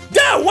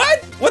 Duh,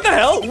 what? What the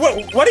hell?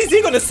 What is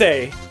he gonna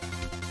say?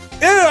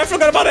 Ew, I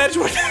forgot about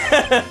Edgeworth.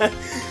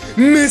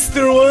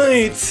 Mr.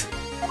 White,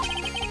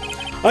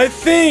 I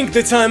think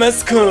the time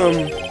has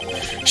come.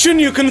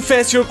 Shouldn't you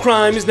confess your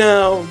crimes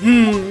now?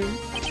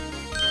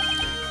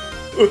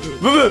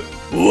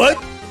 What?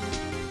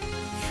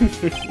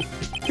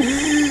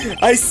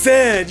 I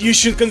said you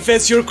should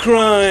confess your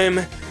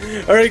crime.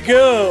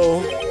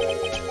 Ergo,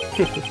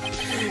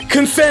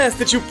 confess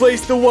that you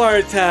placed the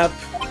wiretap.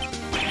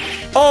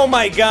 Oh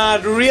my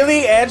god,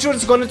 really?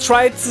 Edgeworth's gonna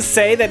try to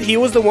say that he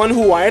was the one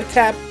who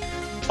wiretapped?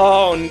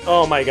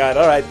 Oh my god,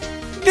 alright.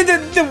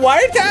 The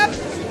wiretap?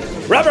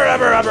 Rubber.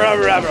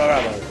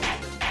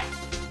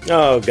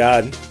 Oh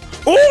god.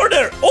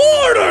 Order!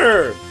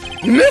 Order!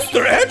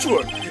 Mr.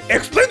 Edgeworth,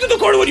 explain to the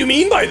court what you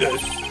mean by this.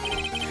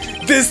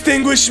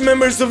 Distinguished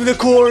members of the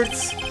court,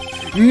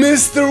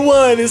 Mr.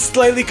 White is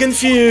slightly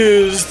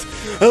confused.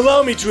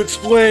 Allow me to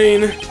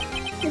explain.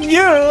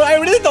 I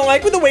really don't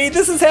like the way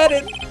this is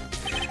headed.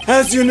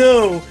 As you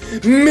know,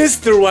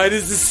 Mr. White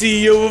is the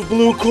CEO of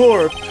Blue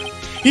Corp.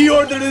 He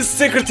ordered his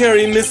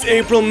secretary, Miss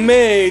April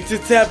May, to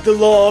tap the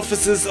law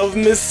offices of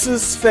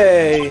Mrs.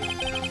 Fay.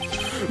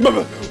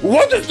 But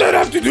what does that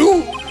have to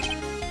do?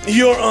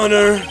 Your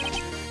Honor,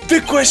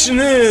 the question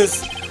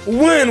is,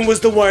 when was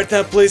the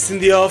wiretap placed in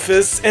the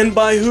office and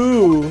by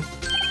who?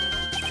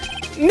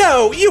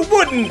 No, you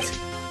wouldn't!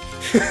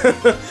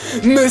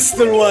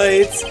 Mr.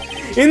 White,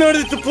 in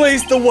order to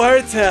place the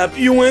wiretap,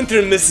 you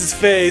entered Mrs.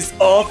 Fay's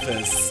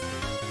office.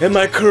 Am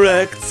I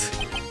correct?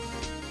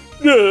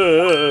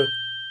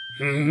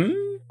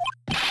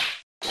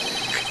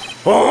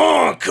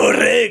 Oh,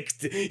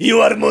 correct!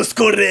 You are most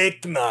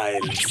correct,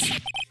 Miles.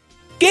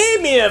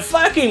 Give me a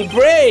fucking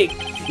break!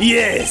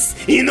 Yes,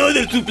 in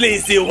order to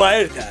place a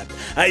wiretap,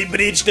 I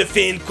breached the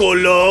faint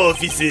law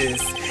offices.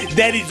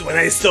 That is when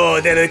I saw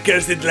that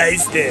accursed light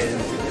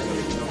stand.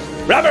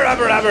 Rubber.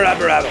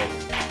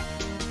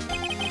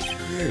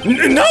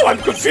 Now I'm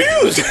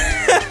confused!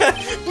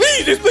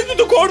 Please explain to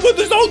the court what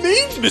this all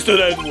means, Mr.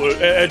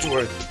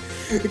 Edgeworth.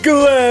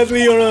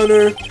 Gladly, Your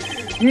Honor.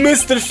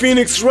 Mr.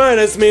 Phoenix Wright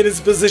has made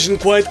his position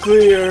quite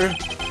clear.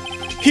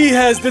 He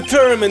has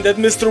determined that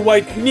Mr.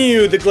 White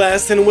knew the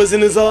glass and was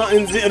in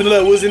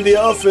the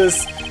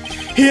office.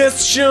 He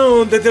has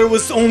shown that there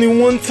was only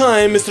one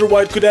time Mr.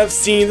 White could have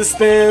seen the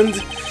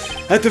stand,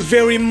 at the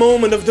very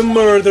moment of the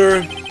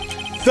murder.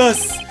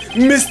 Thus,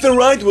 Mr.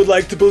 Wright would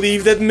like to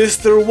believe that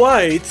Mr.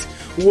 White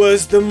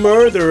was the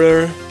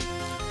murderer.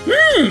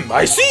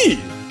 I see.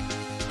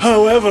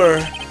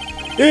 However,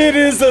 it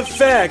is a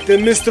fact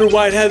that Mr.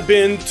 White had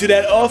been to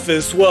that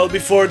office well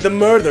before the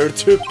murder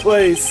took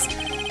place.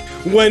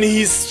 When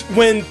he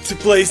went to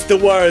place the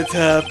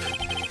wiretap,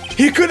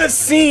 he could have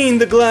seen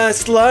the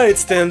glass light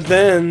stand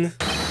then.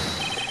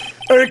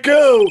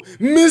 Ergo,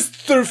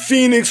 Mr.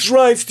 Phoenix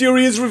Wright's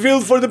theory is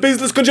revealed for the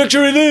baseless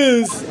conjecture it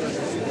is.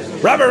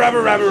 Rubber.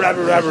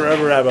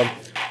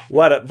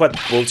 What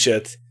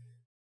bullshit.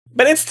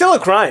 But it's still a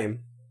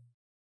crime.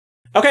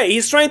 Okay,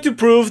 he's trying to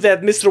prove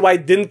that Mr.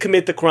 White didn't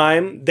commit the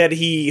crime, that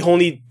he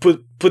only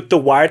put the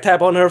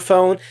wiretap on her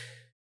phone,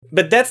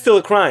 but that's still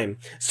a crime.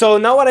 So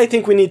now what I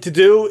think we need to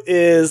do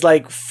is,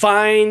 like,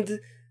 find,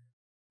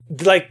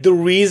 like, the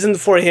reason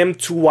for him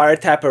to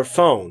wiretap her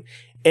phone,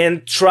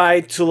 and try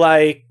to,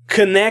 like,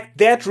 connect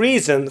that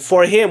reason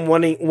for him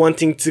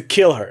wanting to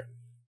kill her.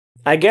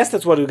 I guess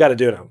that's what we gotta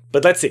do now.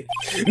 But let's see.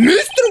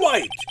 Mr.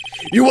 White,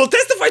 you will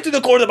testify to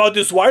the court about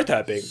this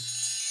wiretapping.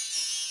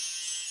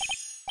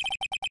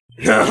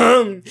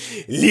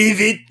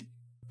 Leave it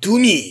to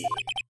me.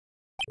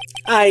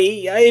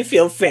 I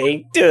feel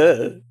faint.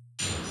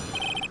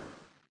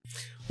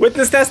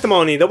 Witness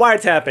testimony, the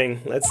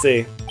wiretapping. Let's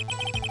see.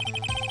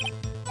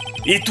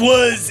 It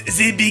was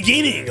the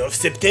beginning of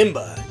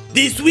September,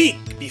 this week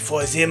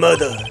before the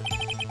murder.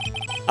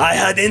 I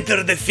had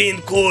entered the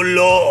Fenco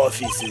law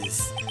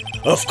offices.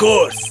 Of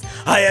course,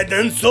 I had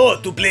done so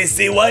to place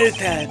a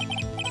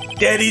wiretap.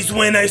 That is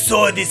when I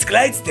saw this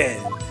Clyde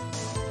stand.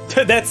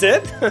 That's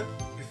it?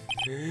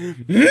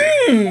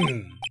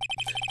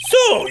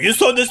 So, you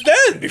saw the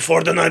stand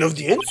before the night of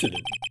the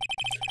incident.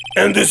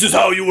 And this is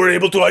how you were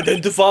able to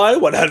identify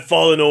what had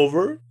fallen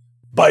over?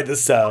 By the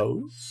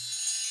sound?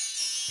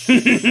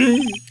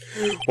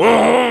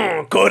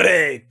 Oh,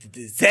 correct.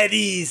 That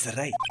is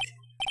right.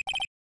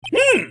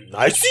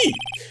 I see.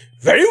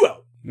 Very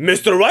well.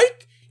 Mr.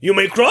 Wright, you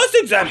may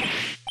cross-examine.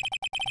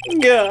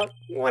 Yeah,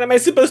 what am I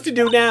supposed to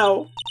do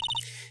now?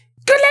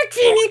 Good luck,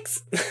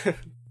 Phoenix.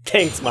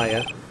 Thanks,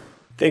 Maya.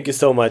 Thank you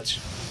so much.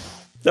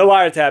 The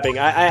wiretapping.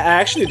 I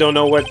actually don't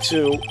know what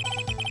to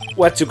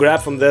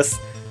grab from this.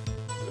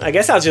 I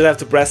guess I'll just have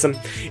to press him.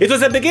 It was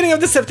the beginning of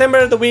the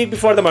September, the week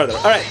before the murder.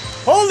 Alright,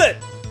 hold it!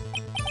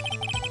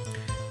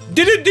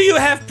 Do you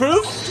have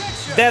proof?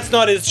 That's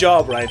not his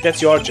job, right?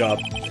 That's your job.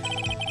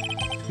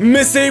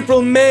 Miss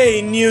April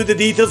May knew the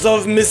details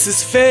of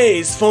Mrs.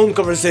 Faye's phone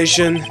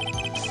conversation.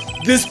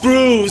 This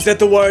proves that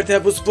the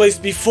wiretap was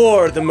placed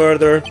before the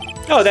murder.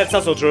 Oh, that's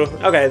also true.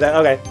 Okay,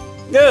 okay.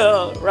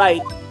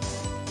 Right.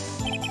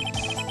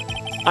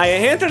 I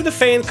entered the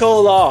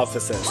Fenco law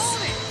offices.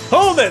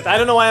 Hold it! I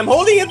don't know why I'm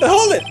holding it, but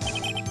hold it!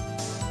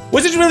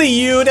 Was it really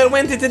you that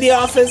went into the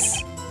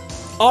office?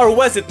 Or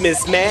was it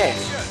Miss May?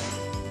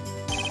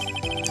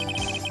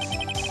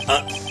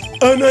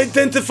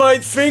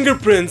 Unidentified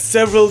fingerprints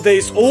several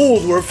days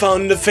old were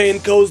found in the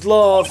Fenco's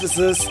law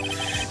offices.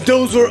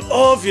 Those were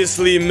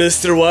obviously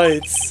Mr.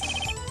 White's.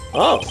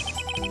 Oh.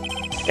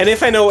 And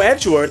if I know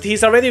Edgeworth,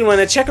 he's already run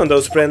a check on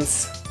those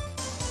prints.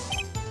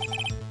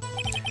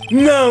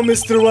 Now,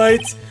 Mr.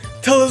 White,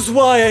 tell us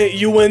why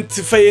you went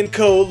to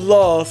Fenco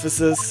law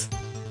offices.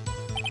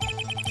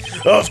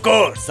 Of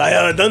course, I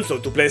had done so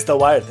to place the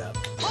wiretap.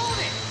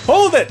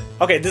 Hold it!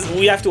 Okay,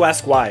 we have to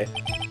ask why.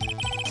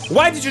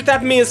 Why did you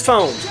tap me his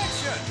phone?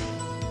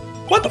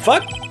 What the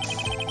fuck?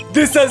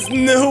 This has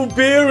no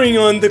bearing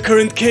on the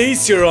current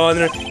case, Your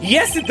Honor.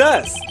 Yes, it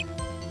does.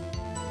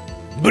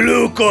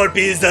 Blue Corp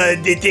is a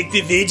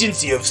detective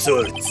agency of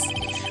sorts.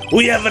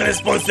 We have a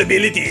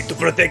responsibility to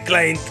protect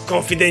client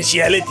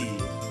confidentiality.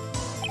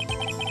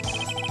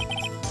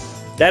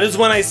 That is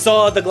when I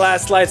saw the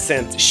glass light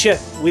scent. Shit,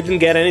 we didn't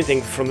get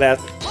anything from that.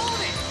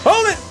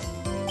 Hold it!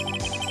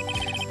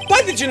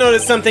 Why did you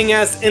notice something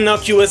as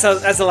innocuous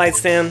as a light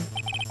stand?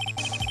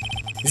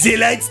 The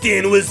light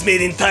stand was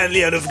made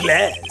entirely out of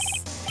glass.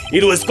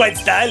 It was quite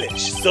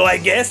stylish, so I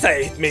guess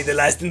it made a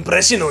last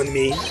impression on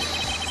me.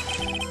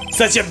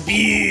 Such a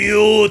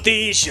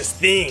beauticious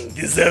thing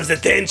deserves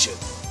attention,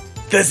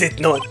 does it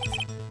not?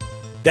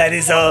 That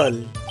is all.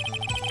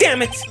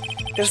 Damn it!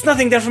 There's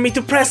nothing there for me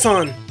to press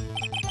on.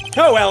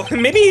 Oh well,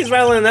 maybe he's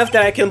rattle enough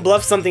that I can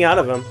bluff something out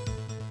of him.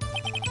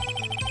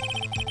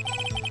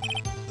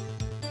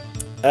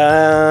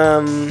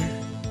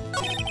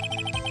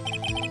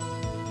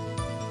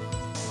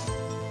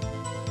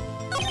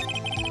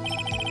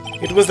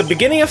 It was the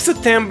beginning of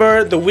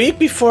September, the week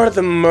before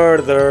the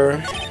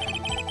murder.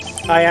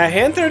 I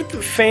entered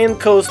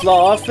Fenco's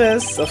law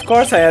office. Of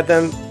course, I had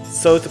done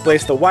so to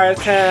place the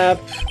wiretap.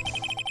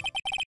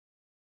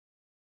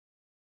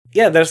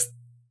 Yeah,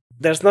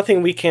 there's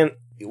nothing we can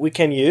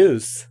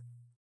use.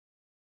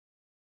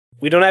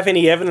 We don't have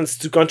any evidence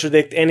to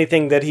contradict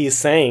anything that he is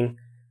saying.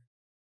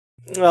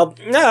 Well,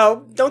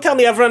 no, don't tell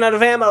me I've run out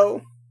of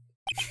ammo.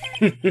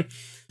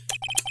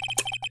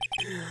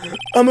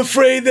 I'm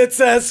afraid that's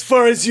as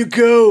far as you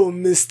go,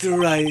 Mr.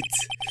 Wright.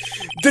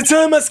 The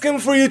time has come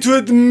for you to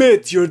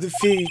admit your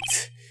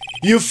defeat.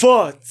 You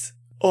fought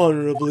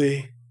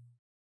honorably.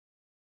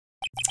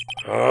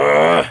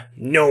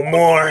 No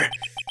more.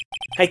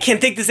 I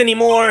can't take this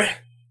anymore.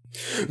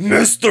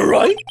 Mr.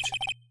 Wright?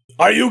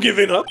 Are you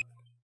giving up?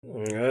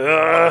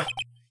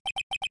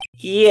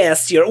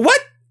 Yes, Your...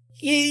 What?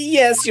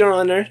 Yes, Your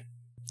Honor.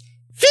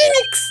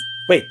 Phoenix!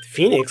 Wait,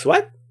 Phoenix,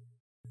 what?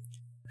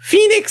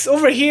 Phoenix,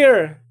 over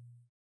here!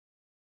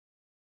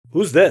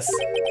 Who's this?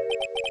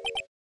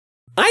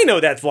 I know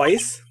that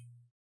voice.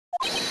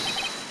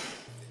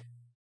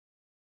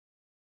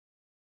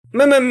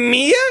 Mamma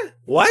Mia?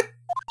 What?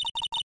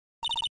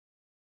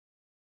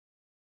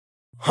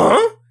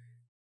 Huh?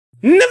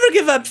 Never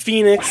give up,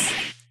 Phoenix.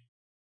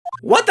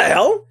 What the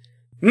hell?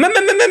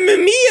 Mamma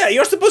Mia,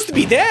 you're supposed to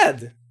be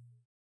dead.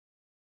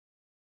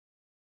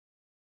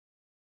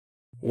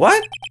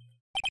 What?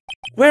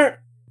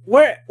 Where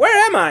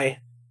am I?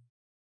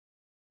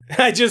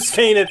 I just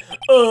fainted.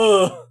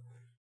 Ugh.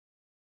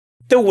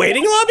 The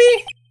waiting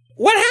lobby?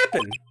 What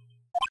happened?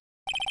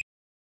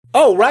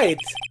 Oh, right.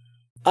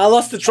 I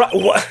lost the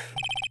trial. What?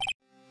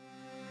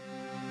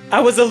 I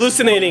was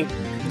hallucinating.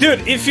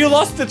 Dude, if you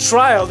lost the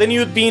trial, then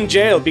you'd be in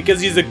jail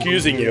because he's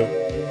accusing you.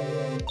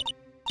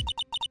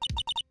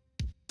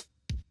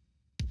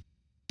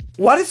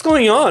 What is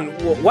going on?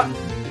 What?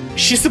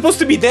 She's supposed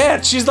to be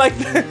dead. She's like...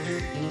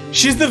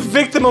 she's the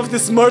victim of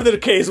this murder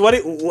case.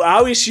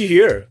 How is she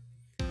here?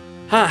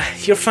 Ah,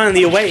 you're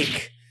finally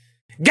awake.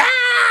 Gah!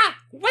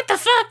 What the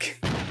fuck?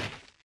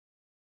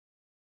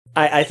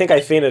 I think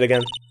I fainted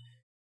again.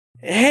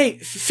 Hey,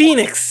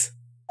 Phoenix!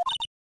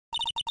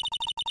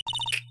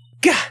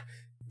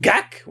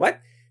 Gak?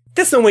 What?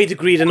 That's no way to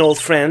greet an old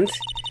friend.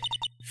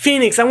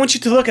 Phoenix, I want you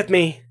to look at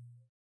me.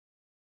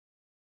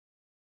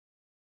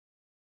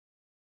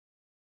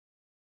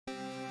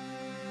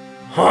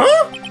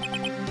 Huh?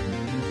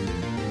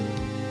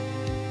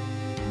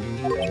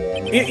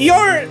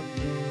 You're...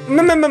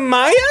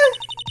 Maya?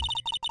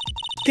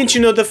 Didn't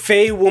you know the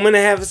Fae women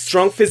have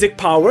strong physic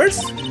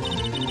powers?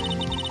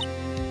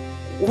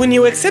 When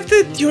you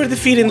accepted your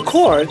defeat in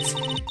court,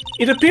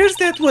 it appears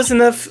that was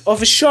enough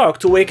of a shock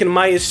to awaken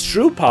Maya's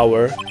true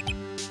power.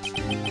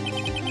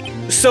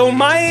 So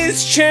Maya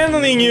is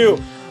channeling you!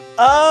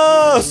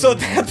 Oh, so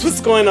that's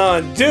what's going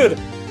on. Dude,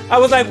 I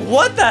was like,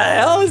 what the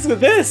hell is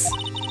this?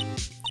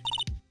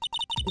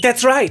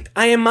 That's right,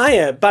 I am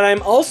Maya, but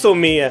I'm also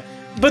Mia.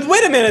 But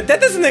wait a minute, that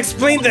doesn't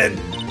explain the...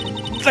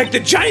 like the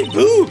giant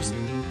boobs!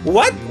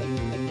 What?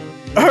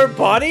 Her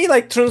body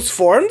like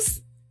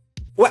transforms?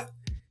 What?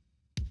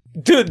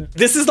 Dude,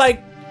 this is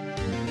like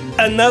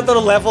another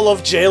level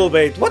of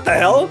jailbait. What the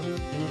hell?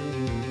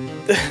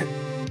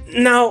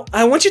 Now,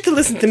 I want you to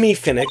listen to me,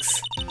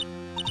 Phoenix.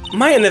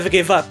 Maya never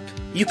gave up.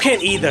 You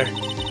can't either.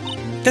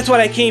 That's what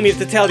I came here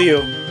to tell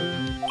you.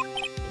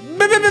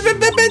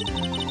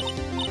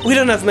 We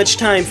don't have much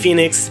time,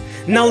 Phoenix.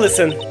 Now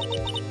listen.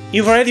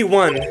 You've already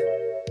won.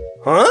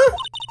 Huh?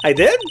 I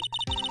did?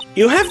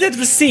 You have that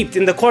receipt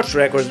in the court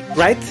record,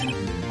 right?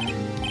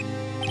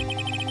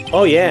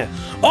 Oh yeah.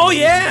 Oh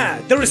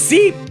yeah! The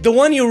receipt! The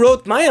one you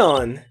wrote Maya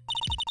on.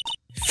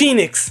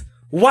 Phoenix,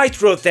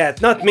 White wrote that,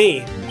 not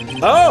me.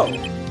 Oh!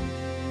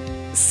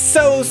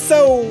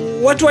 So,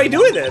 what do I do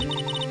with it?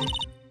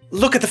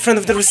 Look at the front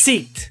of the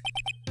receipt.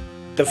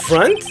 The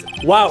front?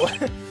 Wow.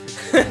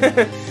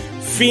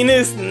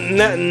 Phoenix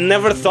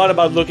never thought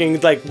about looking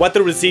like what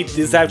the receipt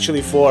is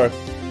actually for.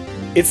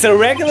 It's a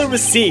regular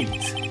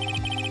receipt.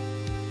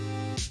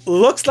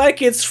 Looks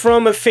like it's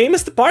from a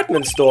famous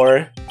department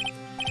store.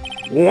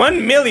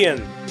 1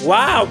 million!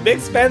 Wow,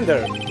 big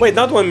spender. Wait,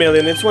 not 1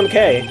 million, it's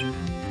 1K.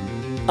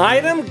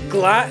 Item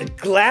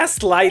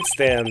glass light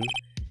stand.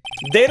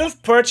 Date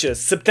of purchase,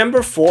 September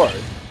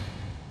 4th.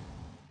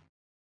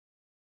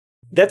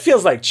 That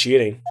feels like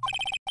cheating.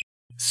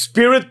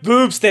 Spirit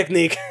boobs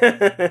technique.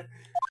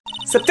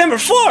 September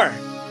 4!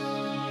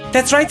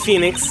 That's right,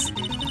 Phoenix.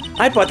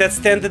 I bought that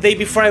stand the day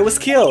before I was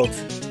killed.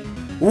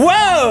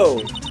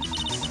 Whoa!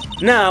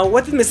 Now,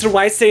 what did Mr.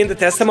 White say in the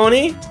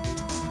testimony?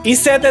 He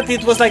said that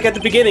it was like at the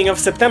beginning of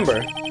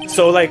September.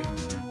 So like,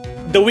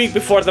 the week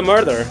before the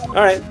murder.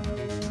 Alright.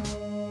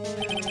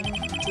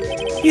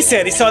 He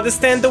said he saw the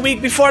stand the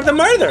week before the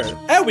murder.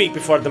 A week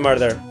before the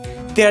murder.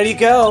 There you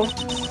go.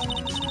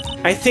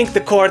 I think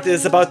the court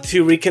is about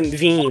to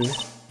reconvene.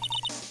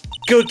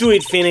 Go do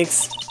it,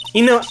 Phoenix.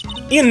 You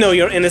know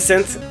you're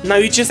innocent. Now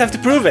you just have to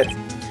prove it.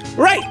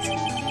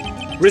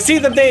 Right!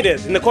 Receipt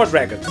updated in the court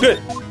record. Good.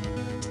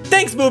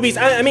 Thanks, boobies.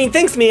 I mean,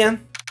 thanks, Mia.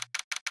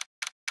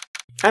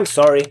 I'm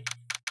sorry.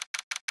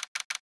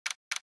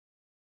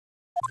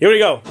 Here we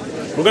go.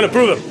 We're gonna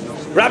prove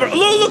him. Robert,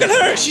 look at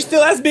her! She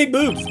still has big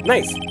boobs.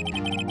 Nice.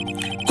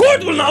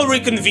 Court will now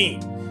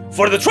reconvene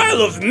for the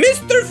trial of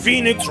Mr.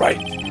 Phoenix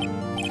Wright.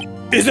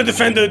 Is the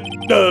defendant,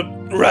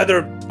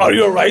 rather, are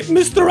you alright,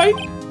 Mr. Wright?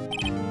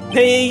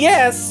 Hey,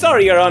 yes,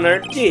 sorry, Your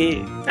Honor.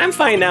 Gee, I'm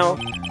fine now.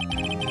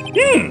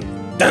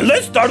 Then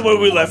let's start where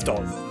we left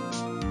off.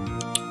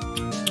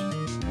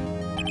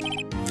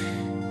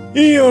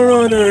 Your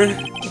Honor,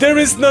 there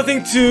is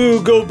nothing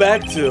to go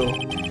back to.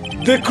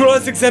 The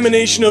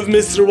cross-examination of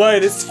Mr.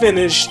 White is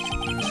finished.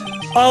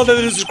 All that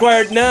is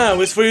required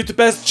now is for you to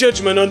pass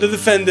judgment on the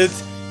defendant,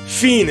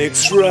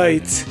 Phoenix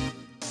Wright.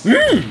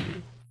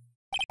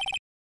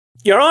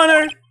 Your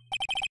Honor,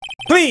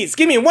 please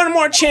give me one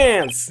more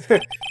chance.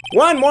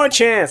 One more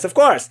chance, of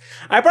course.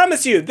 I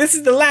promise you, this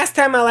is the last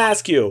time I'll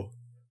ask you.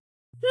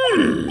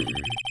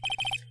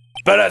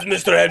 But as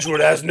Mr.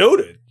 Edgeworth has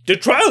noted, the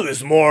trial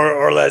is more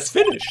or less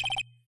finished.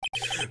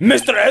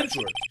 Mr.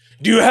 Edgeworth,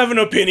 do you have an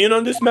opinion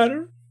on this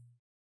matter?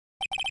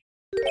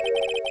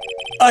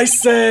 I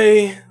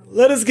say,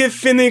 let us give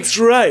Phoenix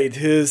Wright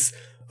his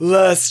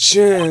last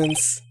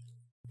chance.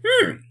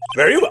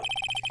 Very well.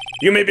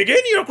 You may begin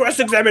your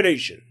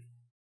cross-examination.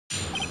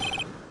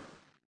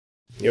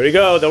 Here we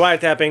go, the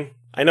wiretapping.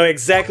 I know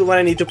exactly what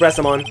I need to press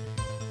him on. Right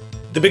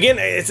at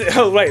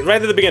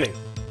the beginning.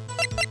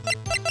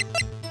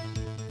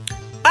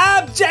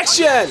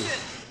 Objection!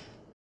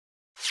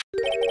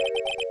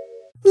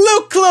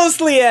 Look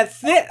closely at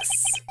this.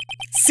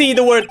 See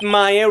the word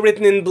Maya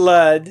written in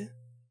blood?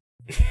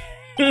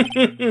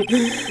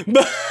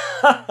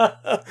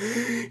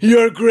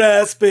 You're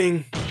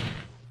grasping.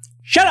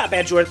 Shut up,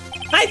 Edgeworth.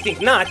 I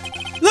think not.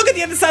 Look at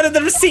the other side of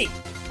the receipt.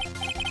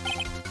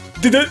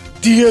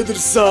 The other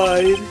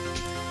side?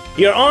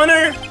 Your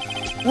Honor,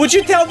 would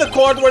you tell the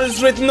court what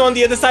is written on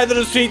the other side of the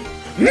receipt?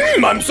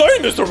 I'm sorry,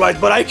 Mr. Wright,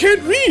 but I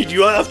can't read.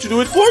 You have to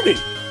do it for me.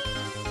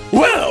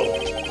 Well,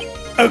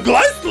 a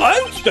glass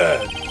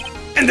lampstand.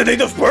 And the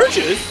date of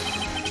purchase?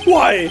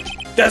 Why,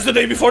 that's the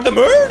day before the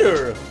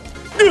murder.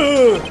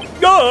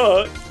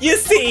 You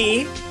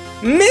see,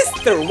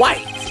 Mr.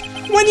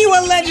 White, when you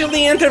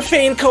allegedly entered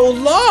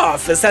Faneco law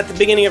office at the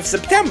beginning of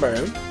September,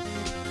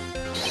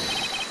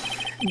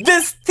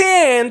 the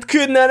stand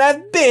could not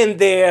have been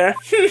there.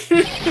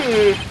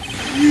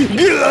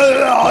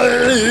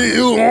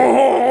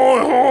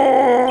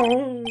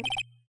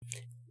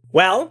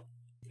 Well,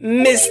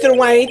 Mr.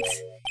 White,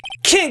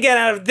 can't get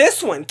out of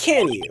this one,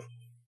 can you?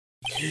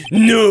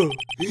 No,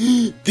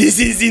 this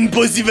is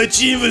impossible.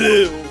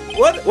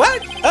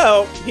 What?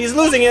 Oh, he's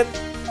losing it.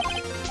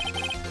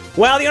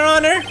 Well, Your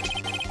Honor,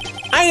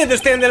 I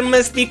understand there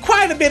must be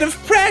quite a bit of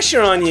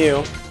pressure on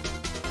you.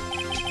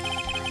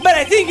 But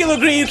I think you'll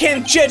agree you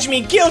can't judge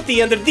me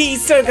guilty under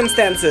these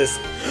circumstances.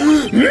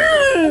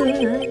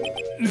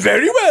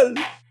 Very well.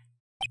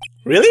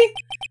 Really?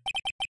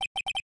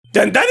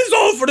 Then that is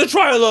all for the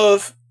trial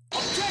of...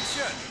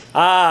 Objection!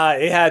 Ah,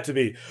 it had to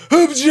be.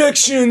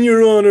 Objection,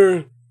 Your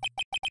Honor.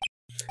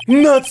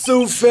 Not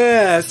so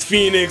fast,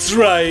 Phoenix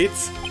Wright.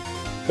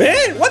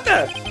 Eh? What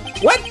the?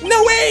 What?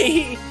 No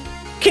way!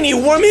 Can he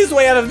worm his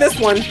way out of this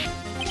one?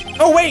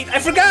 Oh wait, I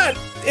forgot!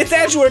 It's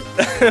Edgeworth,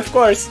 of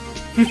course.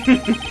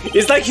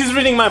 It's like he's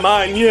reading my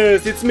mind.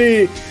 Yes, it's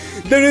me.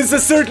 There is a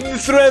certain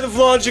thread of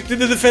logic to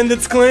the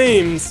defendant's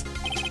claims.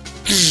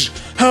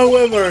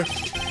 However,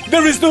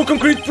 there is no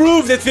concrete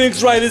proof that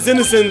Phoenix Wright is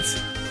innocent.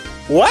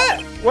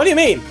 What? What do you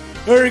mean?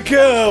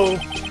 Ergo,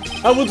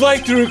 I would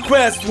like to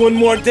request one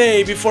more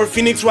day before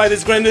Phoenix Wright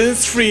is granted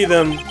his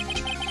freedom.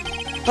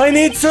 I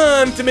need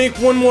time to make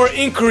one more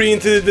inquiry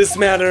into this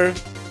matter.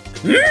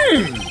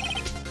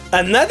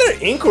 Another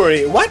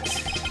inquiry? What?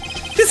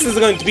 This is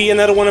going to be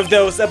another one of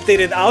those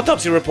updated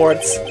autopsy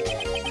reports.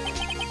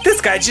 This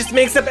guy just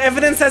makes up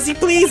evidence as he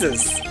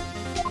pleases.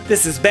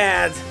 This is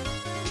bad.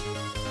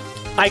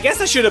 I guess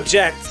I should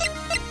object.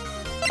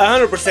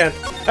 100%.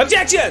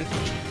 Objection!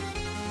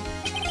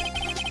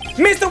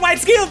 Mr.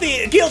 White's guilt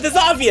is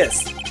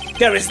obvious.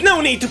 There is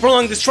no need to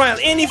prolong this trial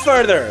any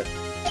further.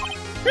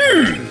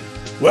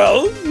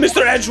 Well,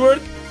 Mr.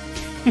 Edgeworth?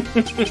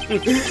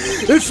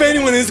 If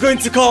anyone is going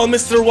to call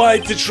Mr.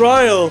 White to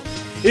trial,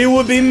 it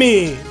would be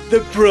me,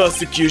 the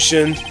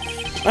prosecution.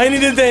 I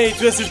need a day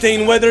to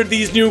ascertain whether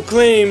these new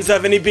claims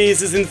have any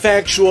basis in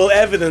factual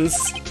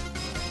evidence.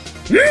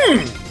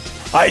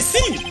 I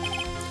see.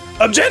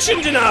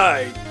 Objection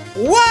denied.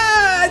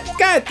 What?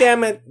 God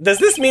damn it. Does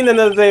this mean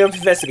another day of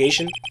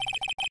investigation?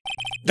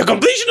 The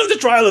completion of the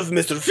trial of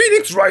Mr.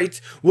 Phoenix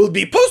Wright will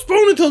be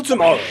postponed until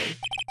tomorrow.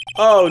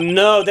 Oh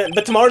no,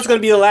 but tomorrow's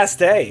gonna be the last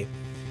day.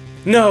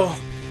 No,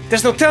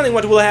 there's no telling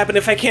what will happen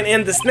if I can't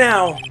end this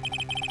now.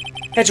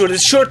 Edgeworth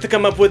is sure to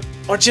come up with,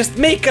 or just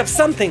make up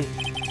something.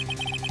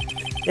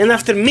 And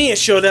after Mia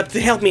showed up to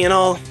help me and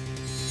all.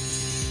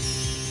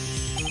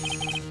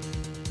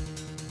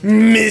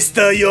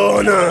 Mr.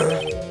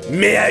 Yona,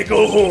 may I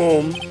go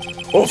home?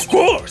 Of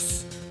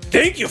course.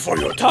 Thank you for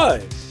your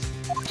time.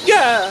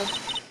 Yeah.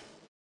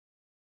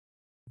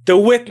 The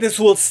witness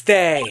will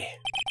stay.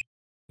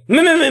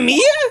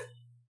 Mia?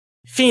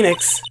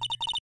 Phoenix,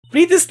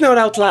 read this note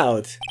out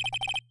loud.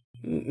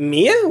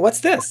 Mia?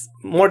 What's this?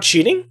 More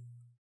cheating?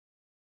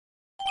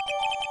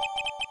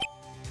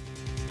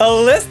 A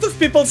list of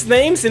people's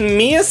names in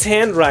Mia's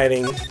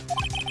handwriting.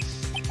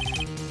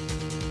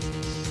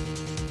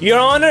 Your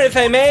Honor, if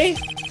I may?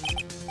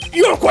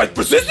 You're quite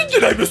persistent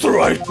today, Mr.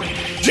 Wright.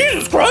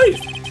 Jesus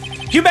Christ.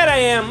 You bet I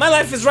am. My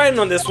life is riding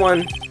on this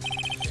one.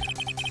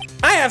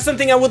 I have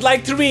something I would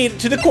like to read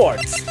to the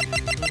court.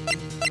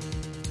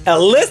 A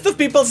list of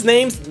people's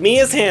names in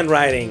Mia's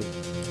handwriting.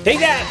 Take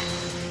that.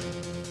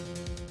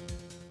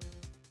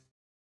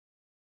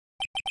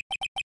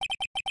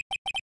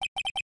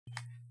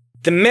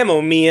 The memo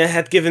Mia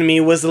had given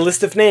me was a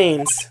list of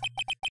names.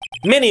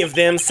 Many of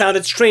them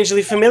sounded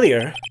strangely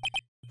familiar.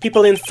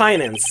 People in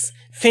finance,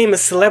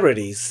 famous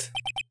celebrities.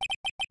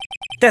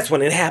 That's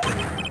when it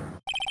happened.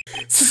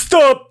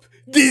 Stop!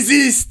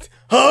 Desist!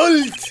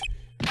 Halt!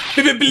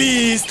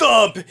 Please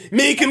stop!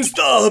 Make him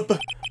stop!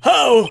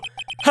 How?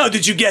 How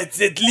did you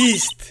get at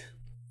least?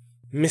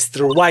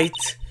 Mr.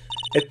 White,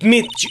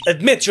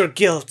 admit your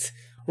guilt.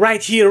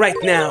 Right here,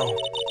 right now.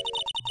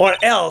 Or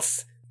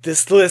else,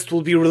 this list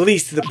will be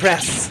released to the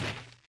press.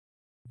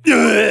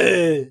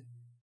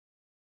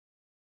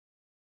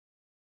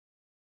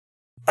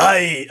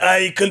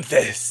 I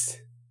confess.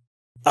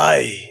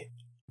 I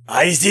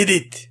did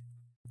it.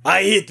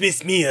 I hit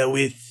Miss Mia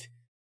with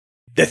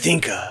the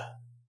thinker.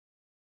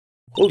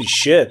 Holy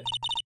shit.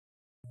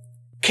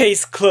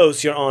 Case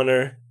closed, Your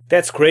Honor.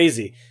 That's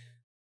crazy.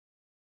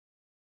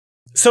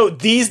 So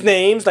these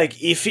names,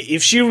 like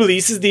if she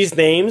releases these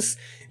names,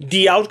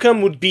 the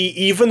outcome would be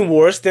even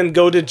worse than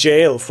go to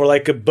jail for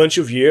like a bunch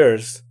of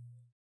years.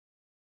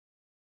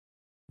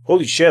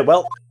 Holy shit,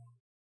 well,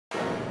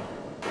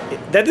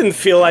 that didn't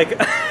feel like...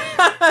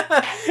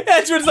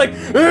 Edgeworth's like,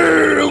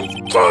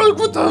 fuck,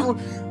 what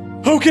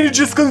the... How can you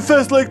just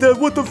confess like that?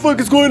 What the fuck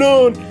is going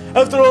on?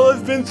 After all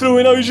I've been through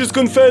and now you just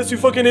confess, you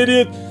fucking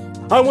idiot.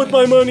 I want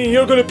my money,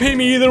 you're gonna pay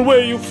me either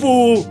way, you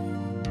fool.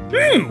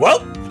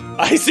 Well,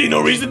 I see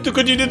no reason to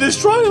continue this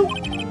trial.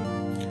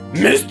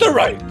 Mr.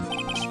 Wright.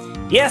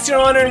 Yes, Your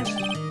Honor.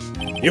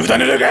 You've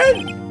done it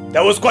again.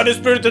 That was quite a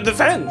spirited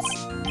defense.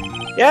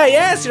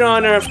 Yes, Your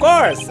Honor, of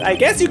course. I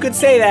guess you could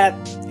say that.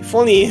 If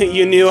only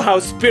you knew how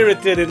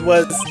spirited it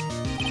was.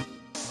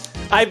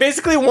 I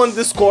basically won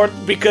this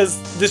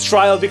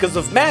trial because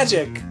of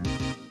magic.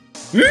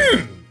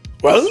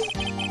 Well,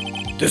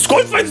 this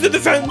court finds the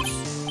defense.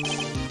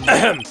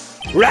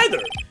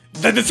 Rather,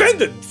 the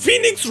defendant,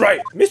 Phoenix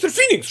Wright, Mr.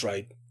 Phoenix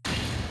Wright,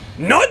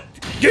 not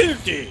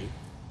guilty.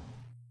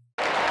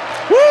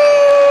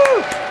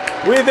 Woo!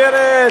 We did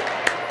it!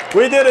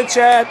 We did it,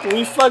 chat.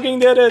 We fucking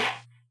did it.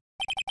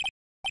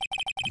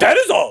 That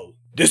is all.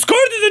 This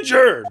court is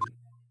adjourned.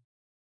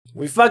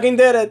 We fucking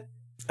did it.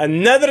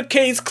 Another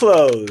case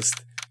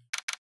closed.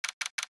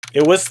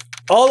 It was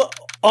all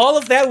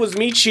of that was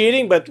me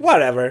cheating, but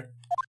whatever.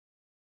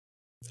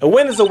 A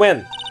win is a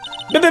win.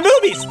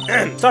 Boobies!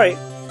 Sorry.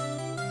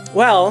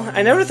 Well,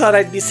 I never thought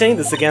I'd be saying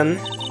this again.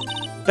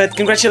 But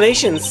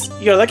congratulations.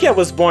 You're lucky I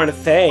was born a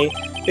Fae.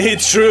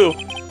 It's true.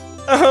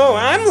 Oh,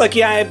 I'm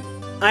lucky I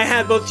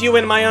had both you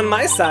and Maya on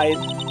my side.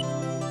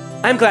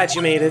 I'm glad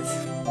you made it.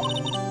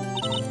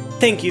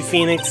 Thank you,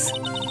 Phoenix.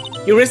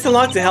 You risked a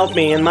lot to help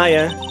me and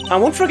Maya. I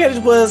won't forget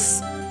it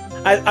was...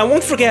 I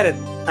won't forget it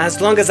as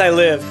long as I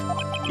live.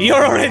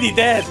 You're already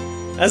dead.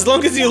 As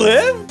long as you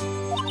live?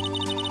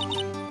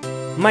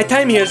 My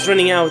time here is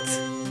running out.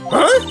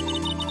 Huh?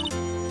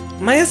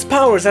 Maya's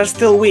powers are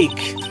still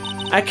weak.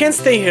 I can't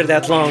stay here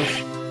that long.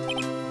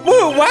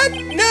 Whoa, what?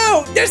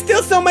 No! There's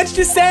still so much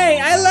to say!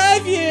 I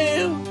love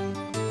you!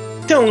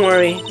 Don't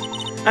worry.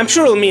 I'm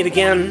sure we'll meet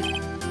again.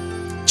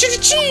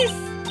 Chief!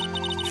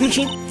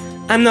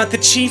 I'm not the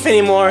chief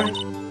anymore.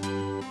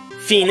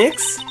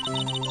 Phoenix?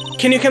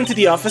 Can you come to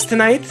the office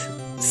tonight?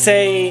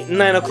 Say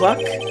 9 o'clock?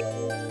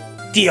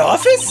 The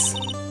office?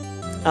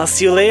 I'll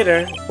see you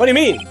later. What do you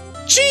mean?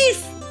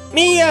 Chief!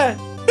 Mia!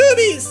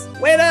 Boobies!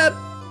 Wait up!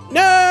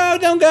 No,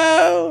 don't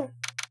go!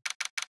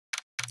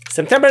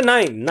 September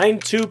 9,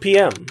 9:02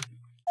 p.m.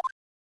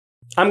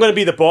 I'm gonna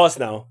be the boss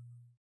now.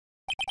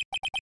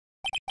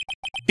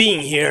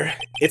 Being here,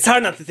 it's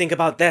hard not to think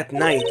about that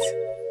night.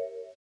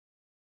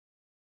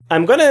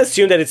 I'm gonna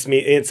assume that it's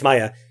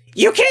Maya.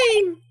 You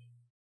came!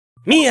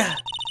 Mia!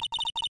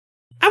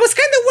 I was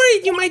kinda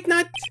worried you might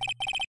not.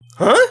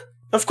 Huh?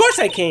 Of course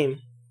I came.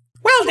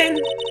 Well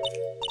then,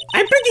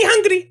 I'm pretty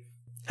hungry.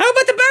 How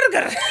about a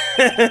burger?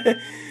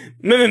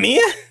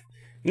 Mia?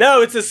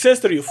 No, it's a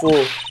sister, you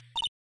fool.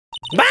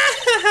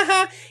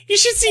 Bah! You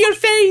should see your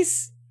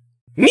face.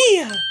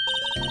 Mia!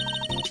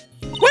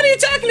 What are you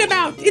talking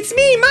about? It's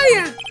me,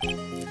 Maya.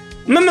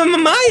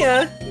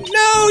 Maya?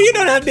 No, you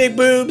don't have big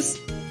boobs.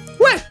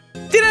 What?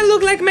 Did I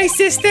look like my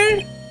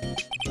sister?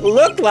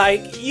 Look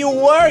like you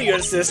were your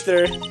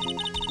sister.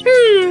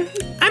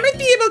 I might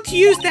be able to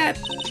use that.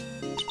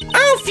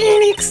 Oh,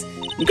 Phoenix,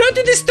 go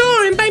to the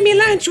store and buy me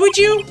lunch, would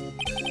you?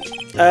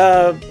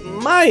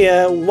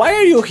 Maya, why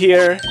are you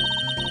here?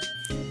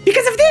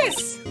 Because of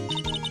this.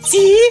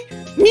 See?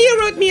 Mia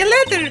wrote me a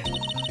letter.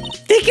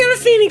 Take care of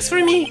Phoenix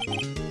for me.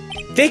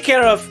 Take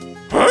care of...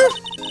 Huh?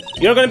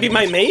 You're gonna be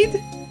my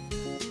maid?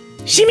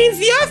 She means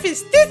the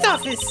office, this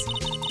office.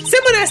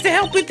 Someone has to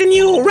help with the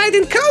new Wright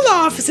and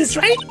Cola offices,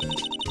 right?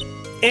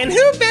 And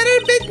who better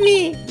but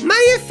me,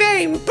 Maya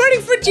Faye,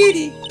 reporting for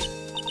duty.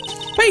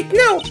 Wait,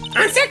 no,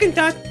 on second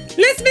thought,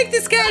 let's make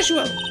this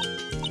casual.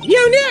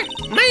 Yo, Nick,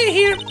 Maya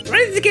here,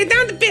 ready to get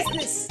down to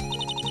business.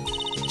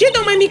 You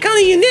don't mind me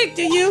calling you Nick,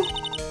 do you?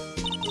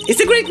 It's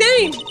a great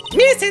name.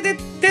 Mia said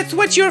that's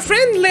what your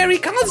friend Larry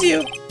calls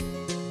you.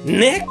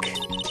 Nick?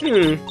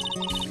 You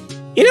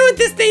know what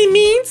this name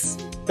means?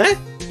 Huh?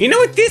 You know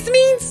what this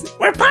means?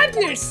 We're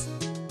partners.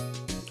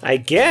 I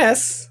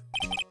guess.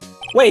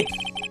 Wait.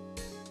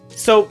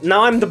 So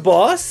now I'm the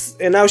boss,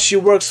 and now she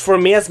works for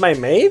me as my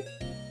maid?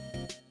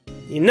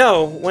 You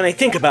know, when I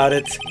think about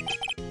it,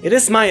 it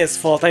is Maya's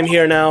fault I'm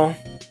here now.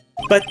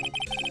 But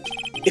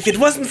if it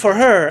wasn't for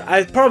her,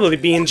 I'd probably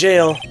be in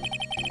jail.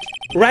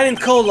 Wright and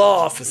Co.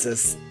 law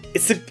offices.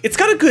 It's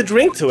got a good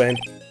ring to it.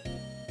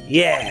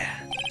 Yeah.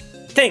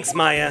 Thanks,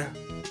 Maya.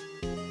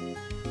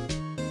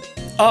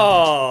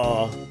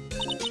 Oh.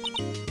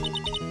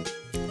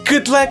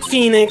 Good luck,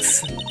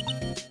 Phoenix.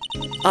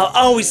 I'll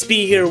always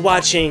be here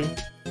watching.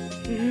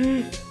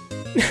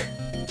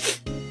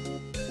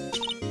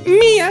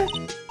 Mia.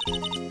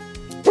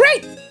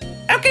 Right.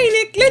 Okay,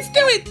 Nick, let's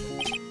do it.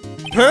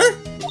 Huh?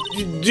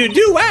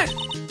 Do what?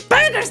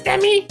 Burgers,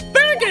 Demi!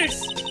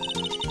 Burgers!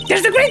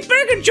 There's a great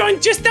burger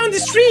joint just down the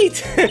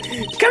street!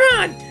 Come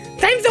on!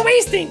 Time's a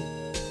wasting!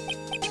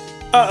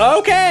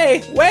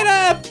 Okay, wait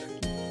up!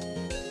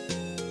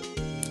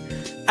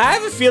 I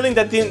have a feeling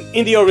that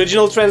in the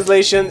original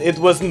translation, it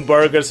wasn't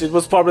burgers. It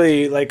was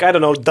probably, like, I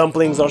don't know,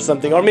 dumplings or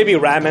something. Or maybe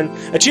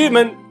ramen.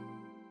 Achievement!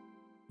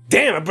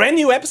 Damn, a brand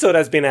new episode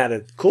has been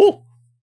added. Cool.